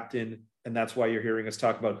the captain. And that's why you're hearing us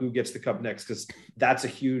talk about who gets the cup next, because that's a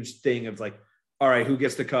huge thing of like, all right, who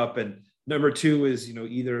gets the cup? And number two is,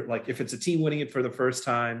 either like if it's a team winning it for the first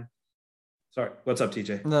time. Sorry, what's up,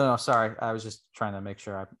 TJ? No, sorry. I was just trying to make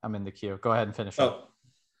sure I'm in the queue. Go ahead and finish up.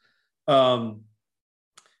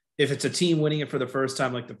 If it's a team winning it for the first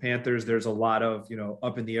time, like the Panthers, there's a lot of,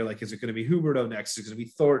 up in the air. Like, is it going to be Huberdeau next? Is it going to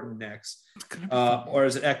be Thornton next? Or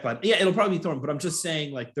is it Ekblad? Yeah, it'll probably be Thornton, but I'm just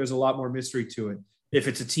saying, like, there's a lot more mystery to it. If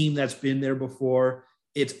it's a team that's been there before,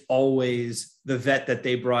 it's always the vet that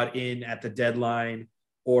they brought in at the deadline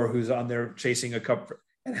or who's on there chasing a cup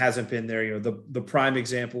and hasn't been there. The prime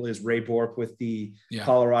example is Ray Bourque with the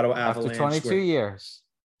Colorado Avalanche. After 22 years.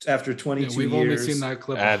 After 22 we've years. only seen that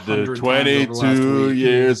clip after 22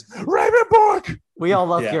 years. Raymond Bourque. We all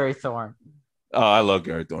love Gary Thorne. Oh, I love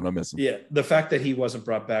Gary Thorne. I miss him. Yeah, the fact that he wasn't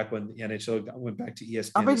brought back when the NHL went back to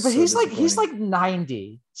ESPN. I mean, but he's like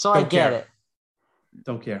 90, so I get it.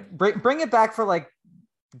 Don't care. Bring it back for like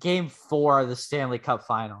Game 4 of the Stanley Cup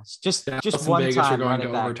Finals. Just one Vegas time. Are going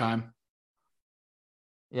to overtime.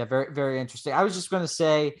 Yeah, very, very interesting. I was just going to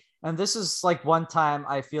say, and this is like one time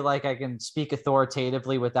I feel like I can speak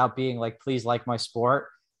authoritatively without being like, please like my sport.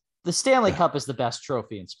 The Stanley Cup is the best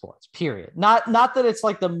trophy in sports, period. Not that it's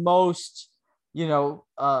like the most,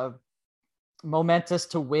 momentous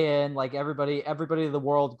to win. Like everybody in the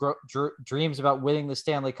world dreams about winning the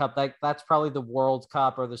Stanley Cup. That's probably the World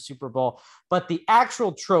Cup or the Super Bowl. But the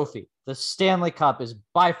actual trophy, the Stanley Cup, is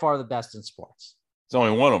by far the best in sports. It's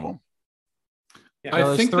only one of them. Yeah.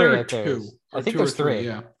 I think there are two. I think there's three.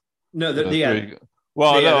 Yeah. No,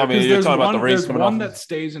 well, no, I mean, you're talking about the race coming one off. that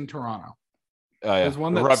stays in Toronto. Yeah. There's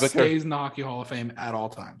one that stays in the Hockey Hall of Fame at all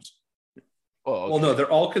times. Oh, okay. Well, no, they're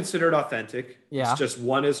all considered authentic. Yeah. It's just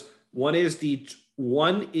there's the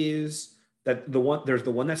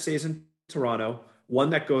one that stays in Toronto,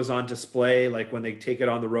 one that goes on display, like when they take it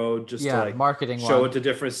on the road, just to like marketing show it to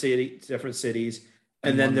different cities.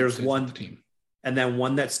 And then there's one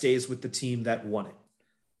that stays with the team that won it.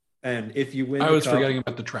 And if you win, I was forgetting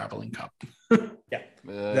about the traveling cup. Yeah,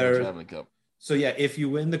 the traveling cup. So yeah, if you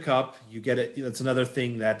win the cup, you get it. That's another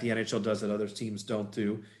thing that the NHL does that other teams don't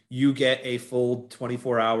do. You get a full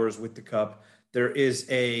 24 hours with the cup. There is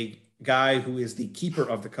a guy who is the keeper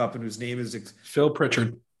of the cup and whose name is Phil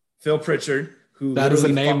Pritchard. Phil Pritchard, who that is a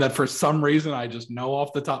name that for some reason I just know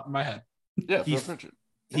off the top of my head. Yeah, Phil Pritchard.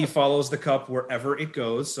 He follows the cup wherever it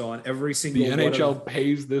goes. So on every single the NHL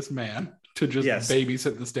pays this man to just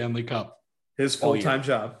babysit the Stanley Cup. His full-time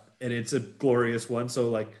job, and it's a glorious one. So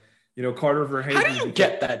like, Carter Verhaeghe. How do you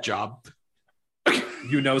get that job?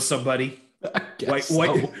 Somebody.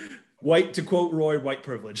 White to quote Roy, white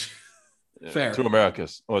privilege. Yeah, fair. Two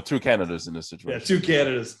Americas or two Canadas in this situation. Yeah, two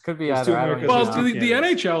Canadas. Could be either. Well, the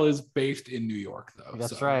NHL is based in New York, though.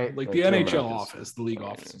 That's right. Like the NHL office, the league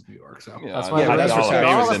office is New York. So that's why that's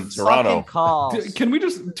was in Toronto. Can we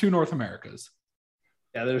just two North Americas?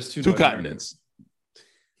 Yeah, there's two continents.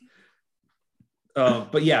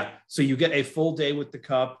 But yeah, so you get a full day with the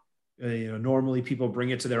cup. Normally people bring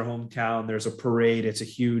it to their hometown. There's a parade. It's a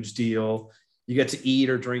huge deal. You get to eat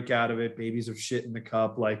or drink out of it. Babies are shit in the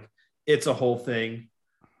cup. Like it's a whole thing.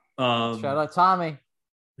 Shout out Tommy.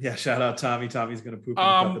 Yeah, shout out Tommy. Tommy's going to poop in the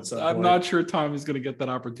cup at some point. I'm not sure Tommy's going to get that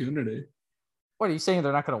opportunity. What are you saying?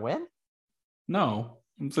 They're not going to win? No,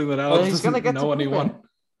 I'm saying that Alex doesn't know anyone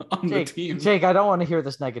on the team. Jake, I don't want to hear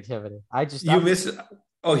this negativity.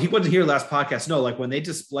 He wasn't here last podcast. No, like when they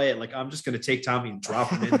display it, like I'm just going to take Tommy and drop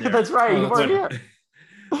him in there. That's right. You weren't here.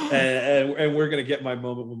 and we're going to get my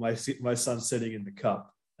moment with my son sitting in the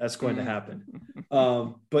cup. That's going to happen.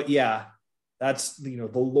 But yeah, that's, the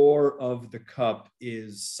lore of the cup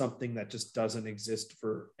is something that just doesn't exist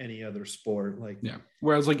for any other sport. Like, yeah.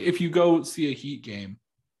 Whereas like if you go see a Heat game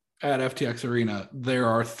at FTX Arena, there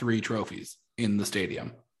are 3 trophies in the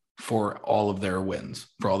stadium for all of their wins,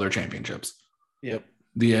 for all their championships. Yep.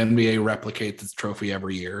 The NBA replicates its trophy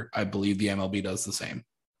every year. I believe the MLB does the same.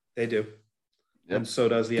 They do. Yep. And so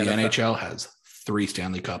does the NFL. NHL has 3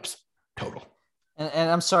 Stanley Cups total.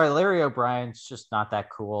 And I'm sorry, Larry O'Brien's just not that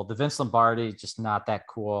cool. The Vince Lombardi, just not that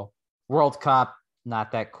cool. World Cup,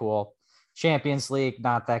 not that cool. Champions League,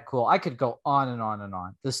 not that cool. I could go on and on and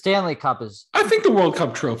on. The Stanley Cup is... I think the World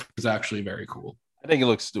Cup trophy is actually very cool. I think it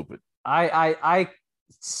looks stupid. I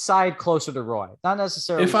side closer to Roy. Not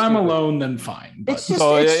necessarily. If I'm alone, then fine. But. It's just,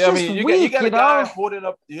 I mean, you got a guy holding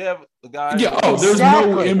up. You have the guy. Yeah. Oh, there's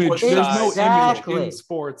no image. There's no image in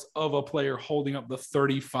sports of a player holding up the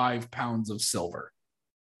 35 pounds of silver.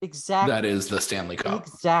 Exactly. That is the Stanley Cup.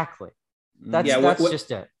 Exactly. That's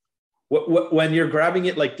just it. When you're grabbing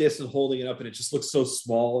it like this and holding it up, and it just looks so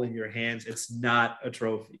small in your hands, it's not a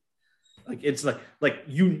trophy. Like it's like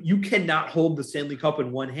you cannot hold the Stanley Cup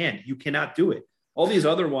in one hand. You cannot do it. All these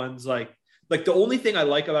other ones, like the only thing I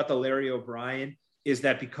like about the Larry O'Brien is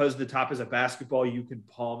that because the top is a basketball, you can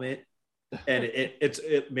palm it, and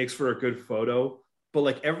it makes for a good photo. But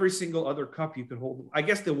like every single other cup, you can hold. I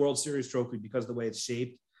guess the World Series trophy, because of the way it's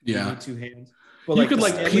shaped, you need two hands. But you could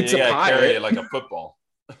like pizza pie carry it like a football.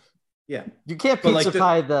 Yeah, you can't pizza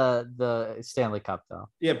pie the Stanley Cup though.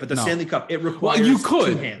 Yeah, but the Stanley Cup, it requires you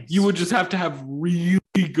could. 2 hands. You would just have to have really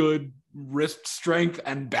good wrist strength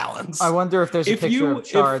and balance. I wonder if there's a picture of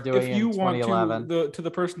Chara doing it in 2011. To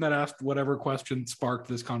the person that asked whatever question sparked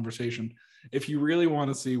this conversation, if you really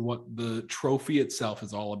want to see what the trophy itself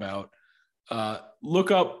is all about,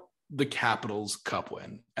 look up the Capitals Cup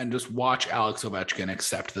win and just watch Alex Ovechkin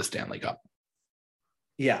accept the Stanley Cup.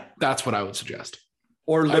 Yeah, that's what I would suggest.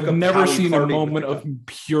 Or I've never seen a moment of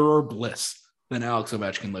pure bliss than Alex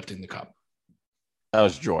Ovechkin lifting the cup. That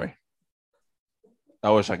was joy. I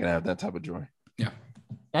wish I could have that type of joy. Yeah.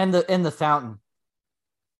 And the fountain.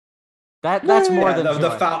 That's more than joy.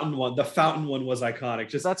 The fountain one. The fountain one was iconic.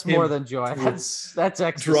 Just that's more than joy. That's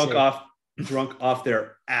ecstasy. Drunk off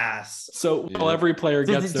their ass. So while every player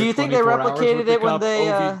gets do you think they replicated it when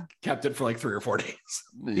they kept it for like 3 or 4 days?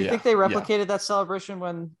 Do you think they replicated that celebration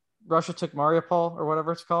when Russia took Mariupol or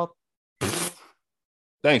whatever it's called?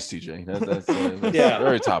 Thanks, TJ. That's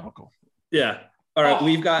very topical. Yeah. All right,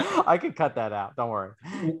 we've got. I could cut that out. Don't worry.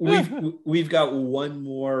 We've got one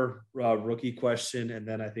more rookie question, and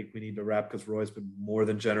then I think we need to wrap because Roy's been more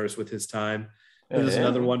than generous with his time. There's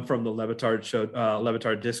another one from the Levitard show,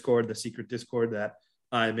 Levitard Discord, the secret Discord that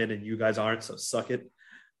I'm in, and you guys aren't. So suck it.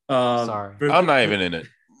 Sorry, I'm not even in it.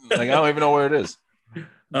 Like I don't even know where it is.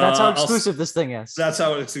 That's how exclusive this thing is. That's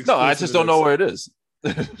how it's exclusive. No, I just don't know where it is.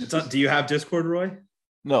 Do you have Discord, Roy?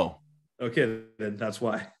 No. Okay, then that's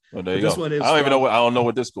why. Well, there you go. I don't know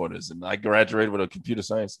what Discord is, and I graduated with a computer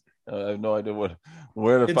science. I have no idea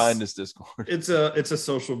where to find this Discord. It's a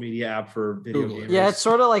social media app for video gamers. Yeah, it's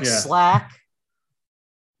sort of like Slack,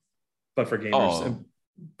 but for gamers.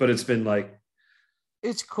 But it's been like,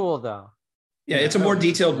 it's cool though. Yeah, it's a more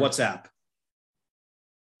detailed WhatsApp.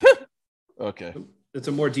 Okay. It's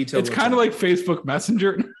a more detailed. It's kind of like Facebook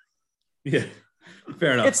Messenger. Yeah,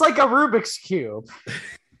 fair enough. It's like a Rubik's Cube.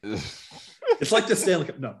 It's like the Stanley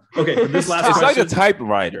Cup. No. Okay. This last it's question, like a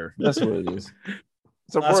typewriter. That's what it is.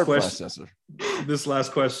 It's a word processor. This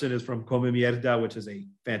last question is from Come Mierda, which is a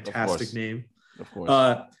fantastic name. Of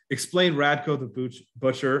course. Explain Radko the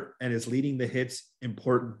Butcher and is leading the hits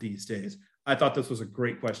important these days. I thought this was a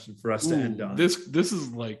great question for us to end on. This is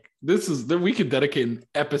we could dedicate an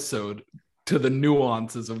episode to the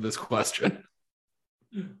nuances of this question.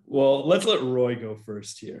 Well, let's let Roy go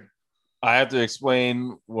first here. I have to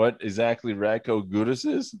explain what exactly Radko Gudas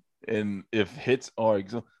is and if hits are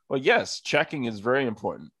well, yes, checking is very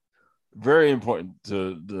important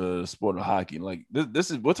to the sport of hockey. Like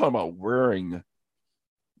this is we're talking about wearing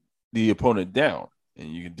the opponent down,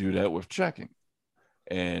 and you can do that with checking.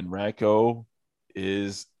 And Radko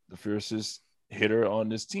is the fiercest hitter on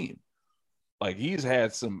this team. Like he's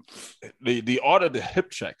had the art of the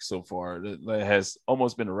hip check so far that has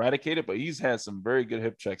almost been eradicated, but he's had some very good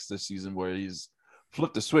hip checks this season where he's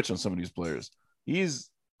flipped the switch on some of these players.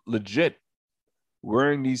 He's legit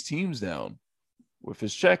wearing these teams down with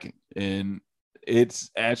his checking, and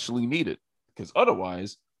it's actually needed because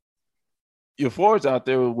otherwise your forwards out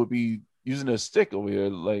there would be using a stick over here,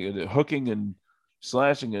 like hooking and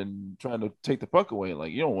slashing and trying to take the puck away.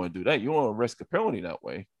 Like you don't want to do that. You don't want to risk a penalty that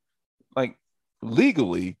way. Like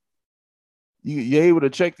legally, you're able to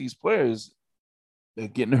check these players. They're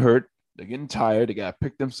getting hurt. They're getting tired. They got to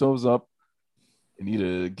pick themselves up and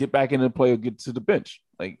either get back into play or get to the bench.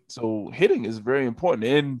 Like, so hitting is very important.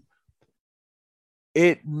 And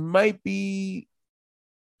it might be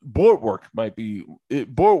board work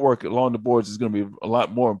along the boards is going to be a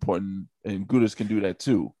lot more important, and Gudas can do that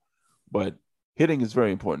too. But hitting is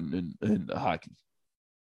very important in hockey.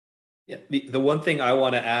 Yeah, the one thing I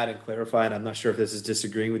want to add and clarify, and I'm not sure if this is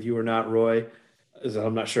disagreeing with you or not, Roy, is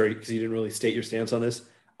I'm not sure because you didn't really state your stance on this.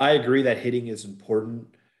 I agree that hitting is important.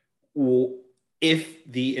 Well, if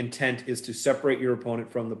the intent is to separate your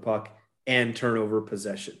opponent from the puck and turn over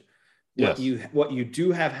possession. Yes. What you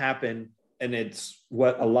do have happen, and it's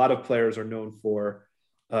what a lot of players are known for,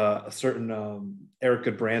 a certain Eric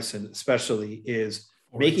Goodbranson especially, is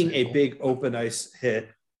making a big open ice hit.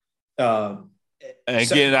 And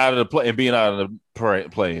getting out of the play and being out of the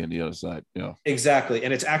play on the other side. Exactly.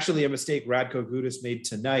 And it's actually a mistake Radko Gudas made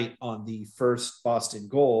tonight on the first Boston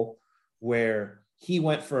goal, where he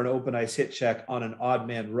went for an open ice hit check on an odd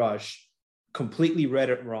man rush, completely read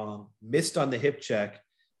it wrong, missed on the hip check,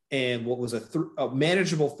 and what was a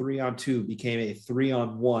manageable 3-on-2 became a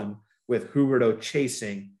 3-on-1 with Huberdeau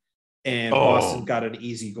chasing, and Boston got an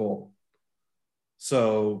easy goal.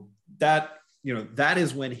 So that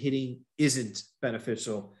is when hitting isn't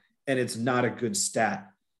beneficial, and it's not a good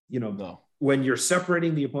stat. When you're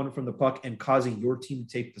separating the opponent from the puck and causing your team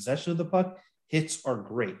to take possession of the puck, hits are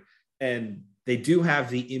great. And they do have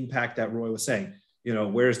the impact that Roy was saying,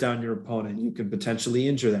 wears down your opponent. You can potentially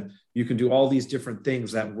injure them. You can do all these different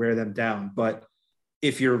things that wear them down. But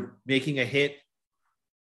if you're making a hit,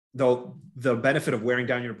 though, the benefit of wearing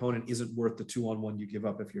down your opponent isn't worth the 2-on-1 you give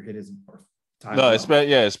up if your hit isn't worth time. No,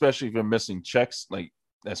 especially if you're missing checks. Like,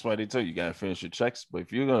 that's why they tell you got to finish your checks. But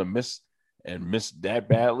if you're going to miss that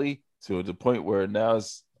badly to the point where now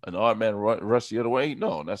it's an odd man rush the other way,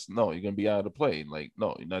 you're going to be out of the play. Like,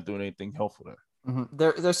 no, you're not doing anything helpful there.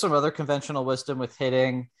 Mm-hmm. There's some other conventional wisdom with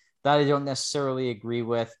hitting that I don't necessarily agree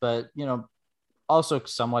with, but also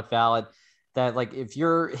somewhat valid, that like if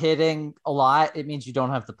you're hitting a lot, it means you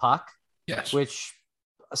don't have the puck. Yes. Which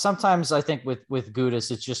sometimes I think with Gudas,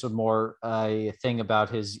 it's just more a thing about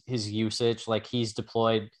his usage. Like, he's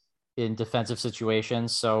deployed in defensive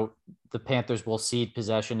situations, so the Panthers will cede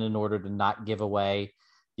possession in order to not give away,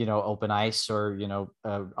 open ice or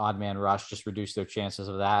odd man rush, just reduce their chances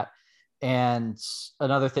of that. And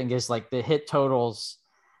another thing is like the hit totals,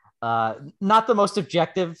 not the most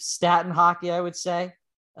objective stat in hockey, I would say.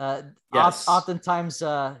 Yes. Oftentimes,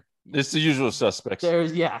 it's the usual suspects.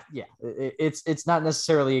 It's not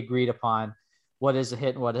necessarily agreed upon what is a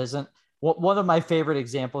hit and what isn't. One of my favorite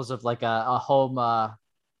examples of like a home,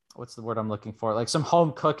 what's the word I'm looking for? Like some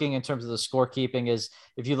home cooking in terms of the scorekeeping is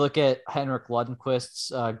if you look at Henrik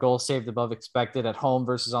Lundqvist's goal saved above expected at home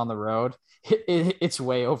versus on the road, it's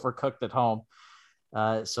way overcooked at home.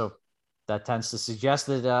 So that tends to suggest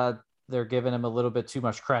that they're giving him a little bit too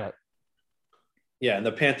much credit. Yeah, and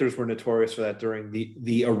the Panthers were notorious for that during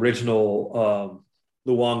the original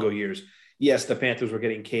Luongo years. Yes, the Panthers were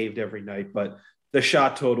getting caved every night, but the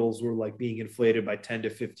shot totals were like being inflated by 10 to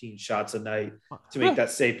 15 shots a night to make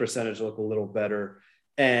that save percentage look a little better.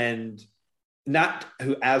 And not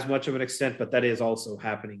as much of an extent, but that is also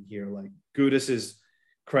happening here. Like Gudas's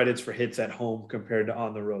credits for hits at home compared to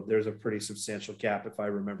on the road, there's a pretty substantial gap, if I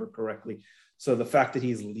remember correctly. So the fact that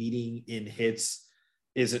he's leading in hits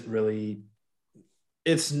isn't really,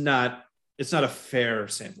 it's not a fair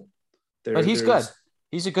sample. But he's good.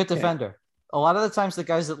 He's a good defender. Yeah. A lot of the times the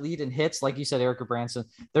guys that lead in hits, like you said, Eric Branson,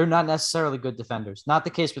 they're not necessarily good defenders. Not the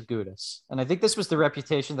case with Gudas. And I think this was the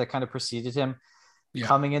reputation that kind of preceded him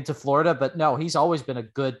coming into Florida. But no, he's always been a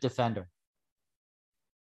good defender.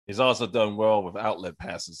 He's also done well with outlet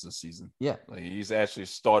passes this season. Yeah. Like he's actually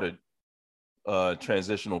started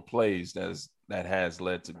transitional plays that has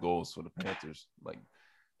led to goals for the Panthers. Like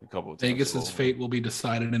a couple of times. Vegas's fate will be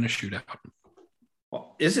decided in a shootout.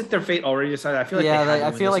 Well, isn't their fate already decided? I feel like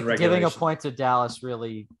I feel like giving a point to Dallas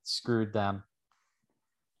really screwed them.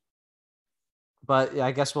 But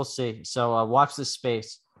I guess we'll see. So watch this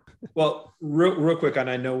space. Well, real quick, and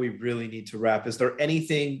I know we really need to wrap. Is there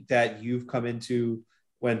anything that you've come into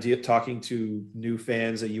when talking to new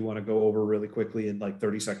fans that you want to go over really quickly in like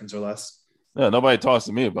 30 seconds or less? Yeah, nobody talks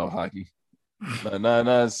to me about hockey. Not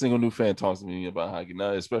a single new fan talks to me about hockey,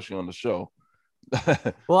 not especially on the show.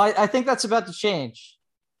 Well, I think that's about to change.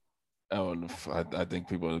 I think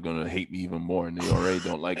people are going to hate me even more, and they already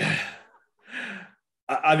don't like me.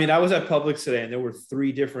 I mean, I was at Publix today, and there were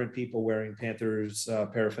 3 different people wearing Panthers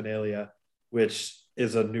paraphernalia, which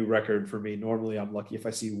is a new record for me. Normally, I'm lucky if I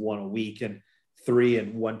see 1 a week, and 3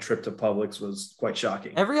 in one trip to Publix was quite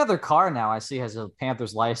shocking. Every other car now I see has a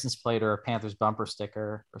Panthers license plate or a Panthers bumper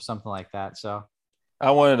sticker or something like that. So I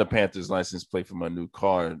wanted a Panthers license plate for my new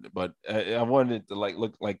car, but I wanted it to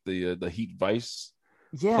look like the Heat Vice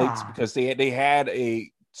plates, because they had a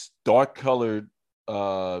dark colored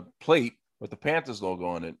plate with the Panthers logo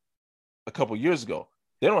on it a couple years ago.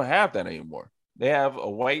 They don't have that anymore. They have a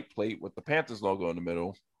white plate with the Panthers logo in the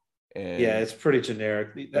middle. And yeah, it's pretty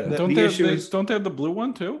generic. Don't they have the blue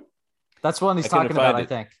one too? That's the one he's talking about, I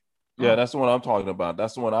think. Yeah, that's the one I'm talking about.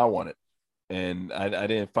 That's the one I wanted. And I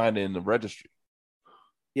didn't find it in the registry.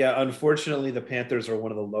 Yeah, unfortunately, the Panthers are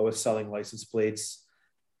one of the lowest selling license plates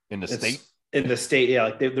in the state. in the state. Yeah,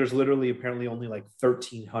 like there's literally apparently only like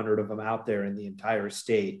 1,300 of them out there in the entire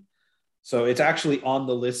state. So it's actually on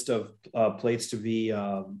the list of plates to be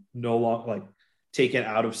no longer like taken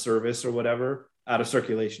out of service or whatever, out of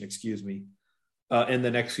circulation, excuse me, in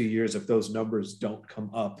the next few years if those numbers don't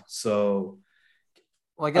come up. So,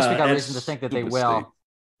 well, I guess we got reason to think that they will. State.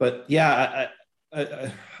 But yeah,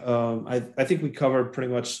 I think we covered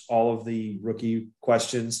pretty much all of the rookie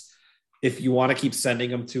questions. If you want to keep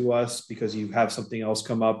sending them to us because you have something else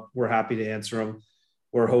come up, we're happy to answer them.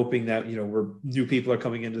 We're hoping that, new people are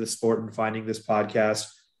coming into the sport and finding this podcast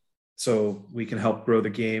so we can help grow the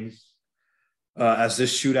game. As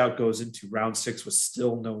this shootout goes into round 6 with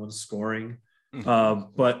still no one scoring.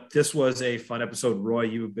 But this was a fun episode. Roy,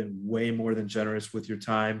 you have been way more than generous with your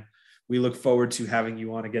time. We look forward to having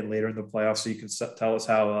you on again later in the playoffs so you can tell us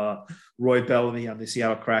how Roy Bellamy on the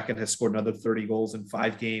Seattle Kraken has scored another 30 goals in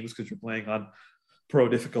 5 games because you're playing on pro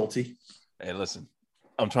difficulty. Hey, listen,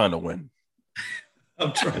 I'm trying to win.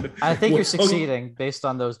 I think you're succeeding based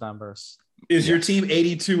on those numbers. Is your team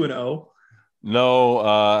 82-0? No,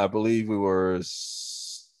 I believe we were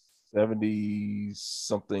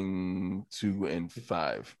 70-something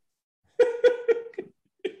 2-5.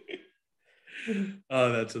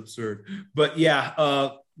 Oh, that's absurd. But yeah,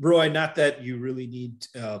 Roy, not that you really need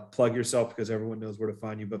to plug yourself because everyone knows where to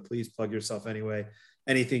find you, but please plug yourself anyway.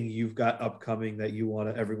 Anything you've got upcoming that you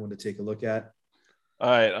want everyone to take a look at? All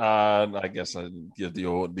right, I guess I give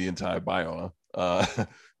the entire bio.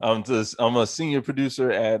 I'm a senior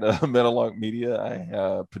producer at Metallark Media.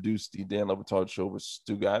 I produce the Dan Le Batard Show with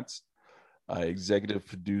Stu Gatz. I executive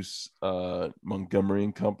produce Montgomery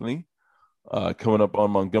and Company. Coming up on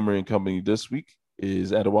Montgomery and Company this week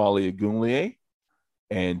is Adewale Agunleye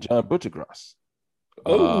and John Butchergrass.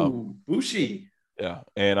 Oh, Bushi. Yeah,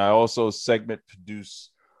 and I also segment produce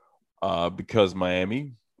Because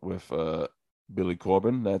Miami with Billy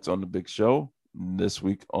Corbin. That's on the big show. This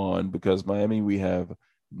week on Because Miami, we have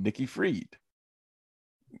Nikki Fried.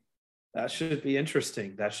 That should be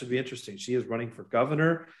interesting. She is running for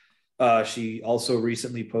governor. She also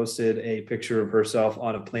recently posted a picture of herself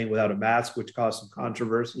on a plane without a mask, which caused some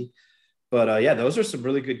controversy. But yeah, those are some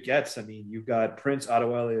really good gets. I mean, you've got Prince,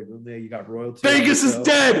 Adewale Agunleye, you got royalty. Vegas is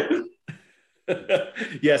dead.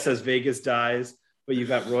 Yes, as Vegas dies. But you've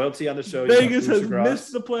got royalty on the show. Vegas has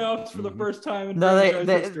missed the playoffs for the first time in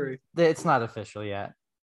history. It's not official yet.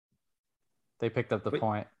 They picked up the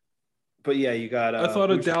point. But yeah, you got. I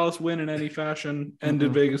thought a Dallas win in any fashion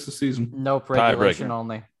ended Vegas' season. Nope, regulation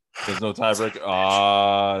only. There's no tiebreak.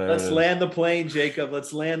 Let's land the plane, Jacob.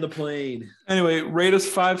 Let's land the plane. Anyway, rate us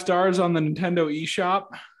 5 stars on the Nintendo eShop.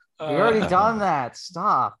 We already done that.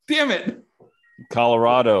 Stop. Damn it.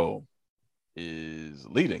 Colorado is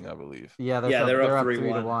leading, I believe. Yeah, they're up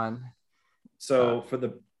 3-1. So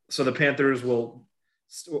the Panthers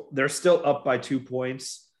they're still up by 2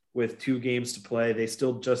 points with 2 games to play. They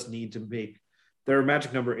still just need to make their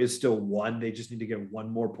magic number is still 1. They just need to get 1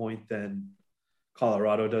 more point than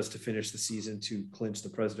Colorado does to finish the season to clinch the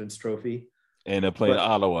President's Trophy. And they're playing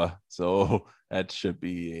Ottawa, so that should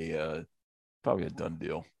be probably a done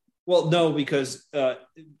deal. Well, no, because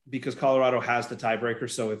Colorado has the tiebreaker.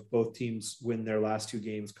 So if both teams win their last 2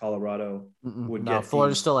 games, Colorado would get.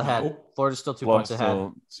 Florida's still ahead. Florida's still 2 points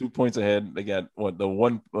ahead. 2 points ahead. They got the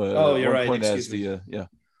one. You're right. Point Excuse me.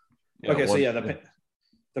 Okay,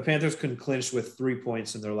 the Panthers can clinch with 3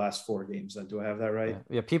 points in their last 4 games. Then do I have that right?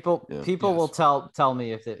 Yeah. People will tell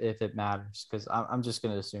me if it matters because I'm just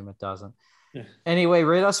going to assume it doesn't. Yeah. Anyway,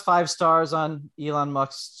 rate us 5 stars on Elon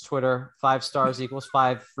Musk's Twitter. 5 stars equals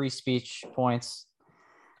 5 free speech points.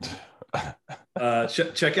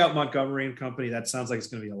 Check out Montgomery and Company. That sounds like it's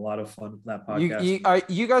going to be a lot of fun with that podcast.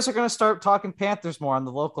 You guys are going to start talking Panthers more on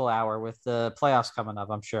the local hour with the playoffs coming up,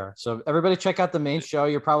 I'm sure. So everybody check out the main show.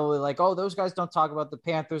 You're probably like, oh, those guys don't talk about the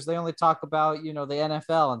Panthers. They only talk about, the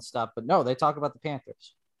NFL and stuff. But no, they talk about the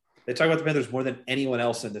Panthers. They talk about the Panthers more than anyone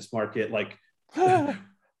else in this market. Like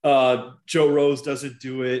Joe Rose doesn't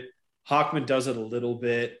do it. Hockman does it a little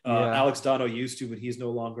bit. Alex Dono used to, but he's no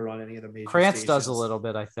longer on any of the major Krantz stations. does a little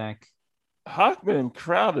bit, I think. Hockman and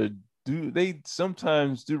Crowder they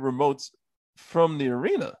sometimes do remotes from the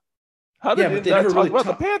arena. How did they never talk about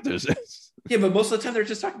the Panthers? Yeah, but most of the time they're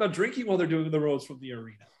just talking about drinking while they're doing the remotes from the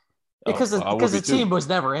arena. Because the team was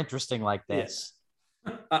never interesting like this.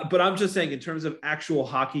 Yes. But I'm just saying, in terms of actual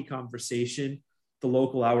hockey conversation, the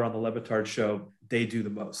local hour on the Le Batard Show, they do the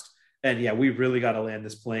most. And yeah, we really got to land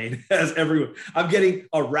this plane as everyone. I'm getting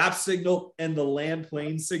a rap signal and the land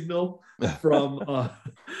plane signal from.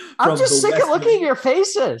 I'm just sick of looking at your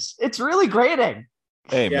faces. It's really grating.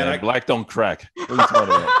 Hey man, black don't crack. What are you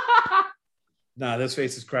talking about? Nah, this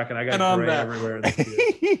face is cracking. I got gray everywhere. In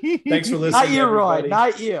the Thanks for listening. Not you, everybody. Roy.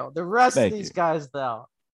 Not you. The rest of these guys, though.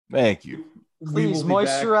 Thank you. Please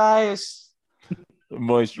moisturize.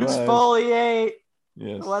 Exfoliate.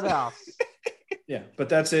 Yes. What else? Yeah, but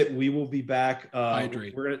that's it. We will be back.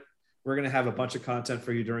 Hydrate. We're gonna have a bunch of content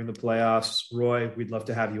for you during the playoffs. Roy, we'd love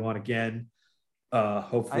to have you on again.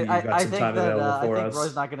 Hopefully, you got some time available for us. I think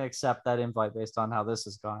Roy's not going to accept that invite based on how this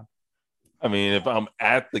has gone. I mean, if I'm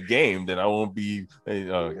at the game, then I won't be.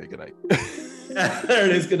 Okay, good night. There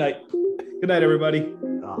it is. Good night. Good night, everybody.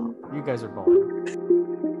 Oh, you guys are boring.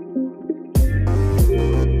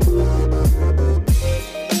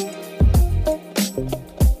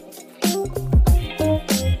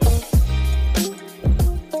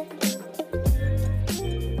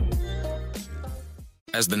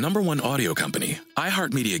 As the #1 audio company,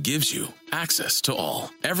 iHeartMedia gives you access to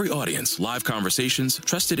all. Every audience, live conversations,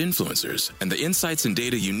 trusted influencers, and the insights and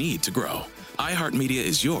data you need to grow. iHeartMedia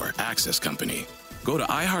is your access company. Go to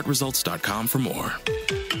iHeartResults.com for more.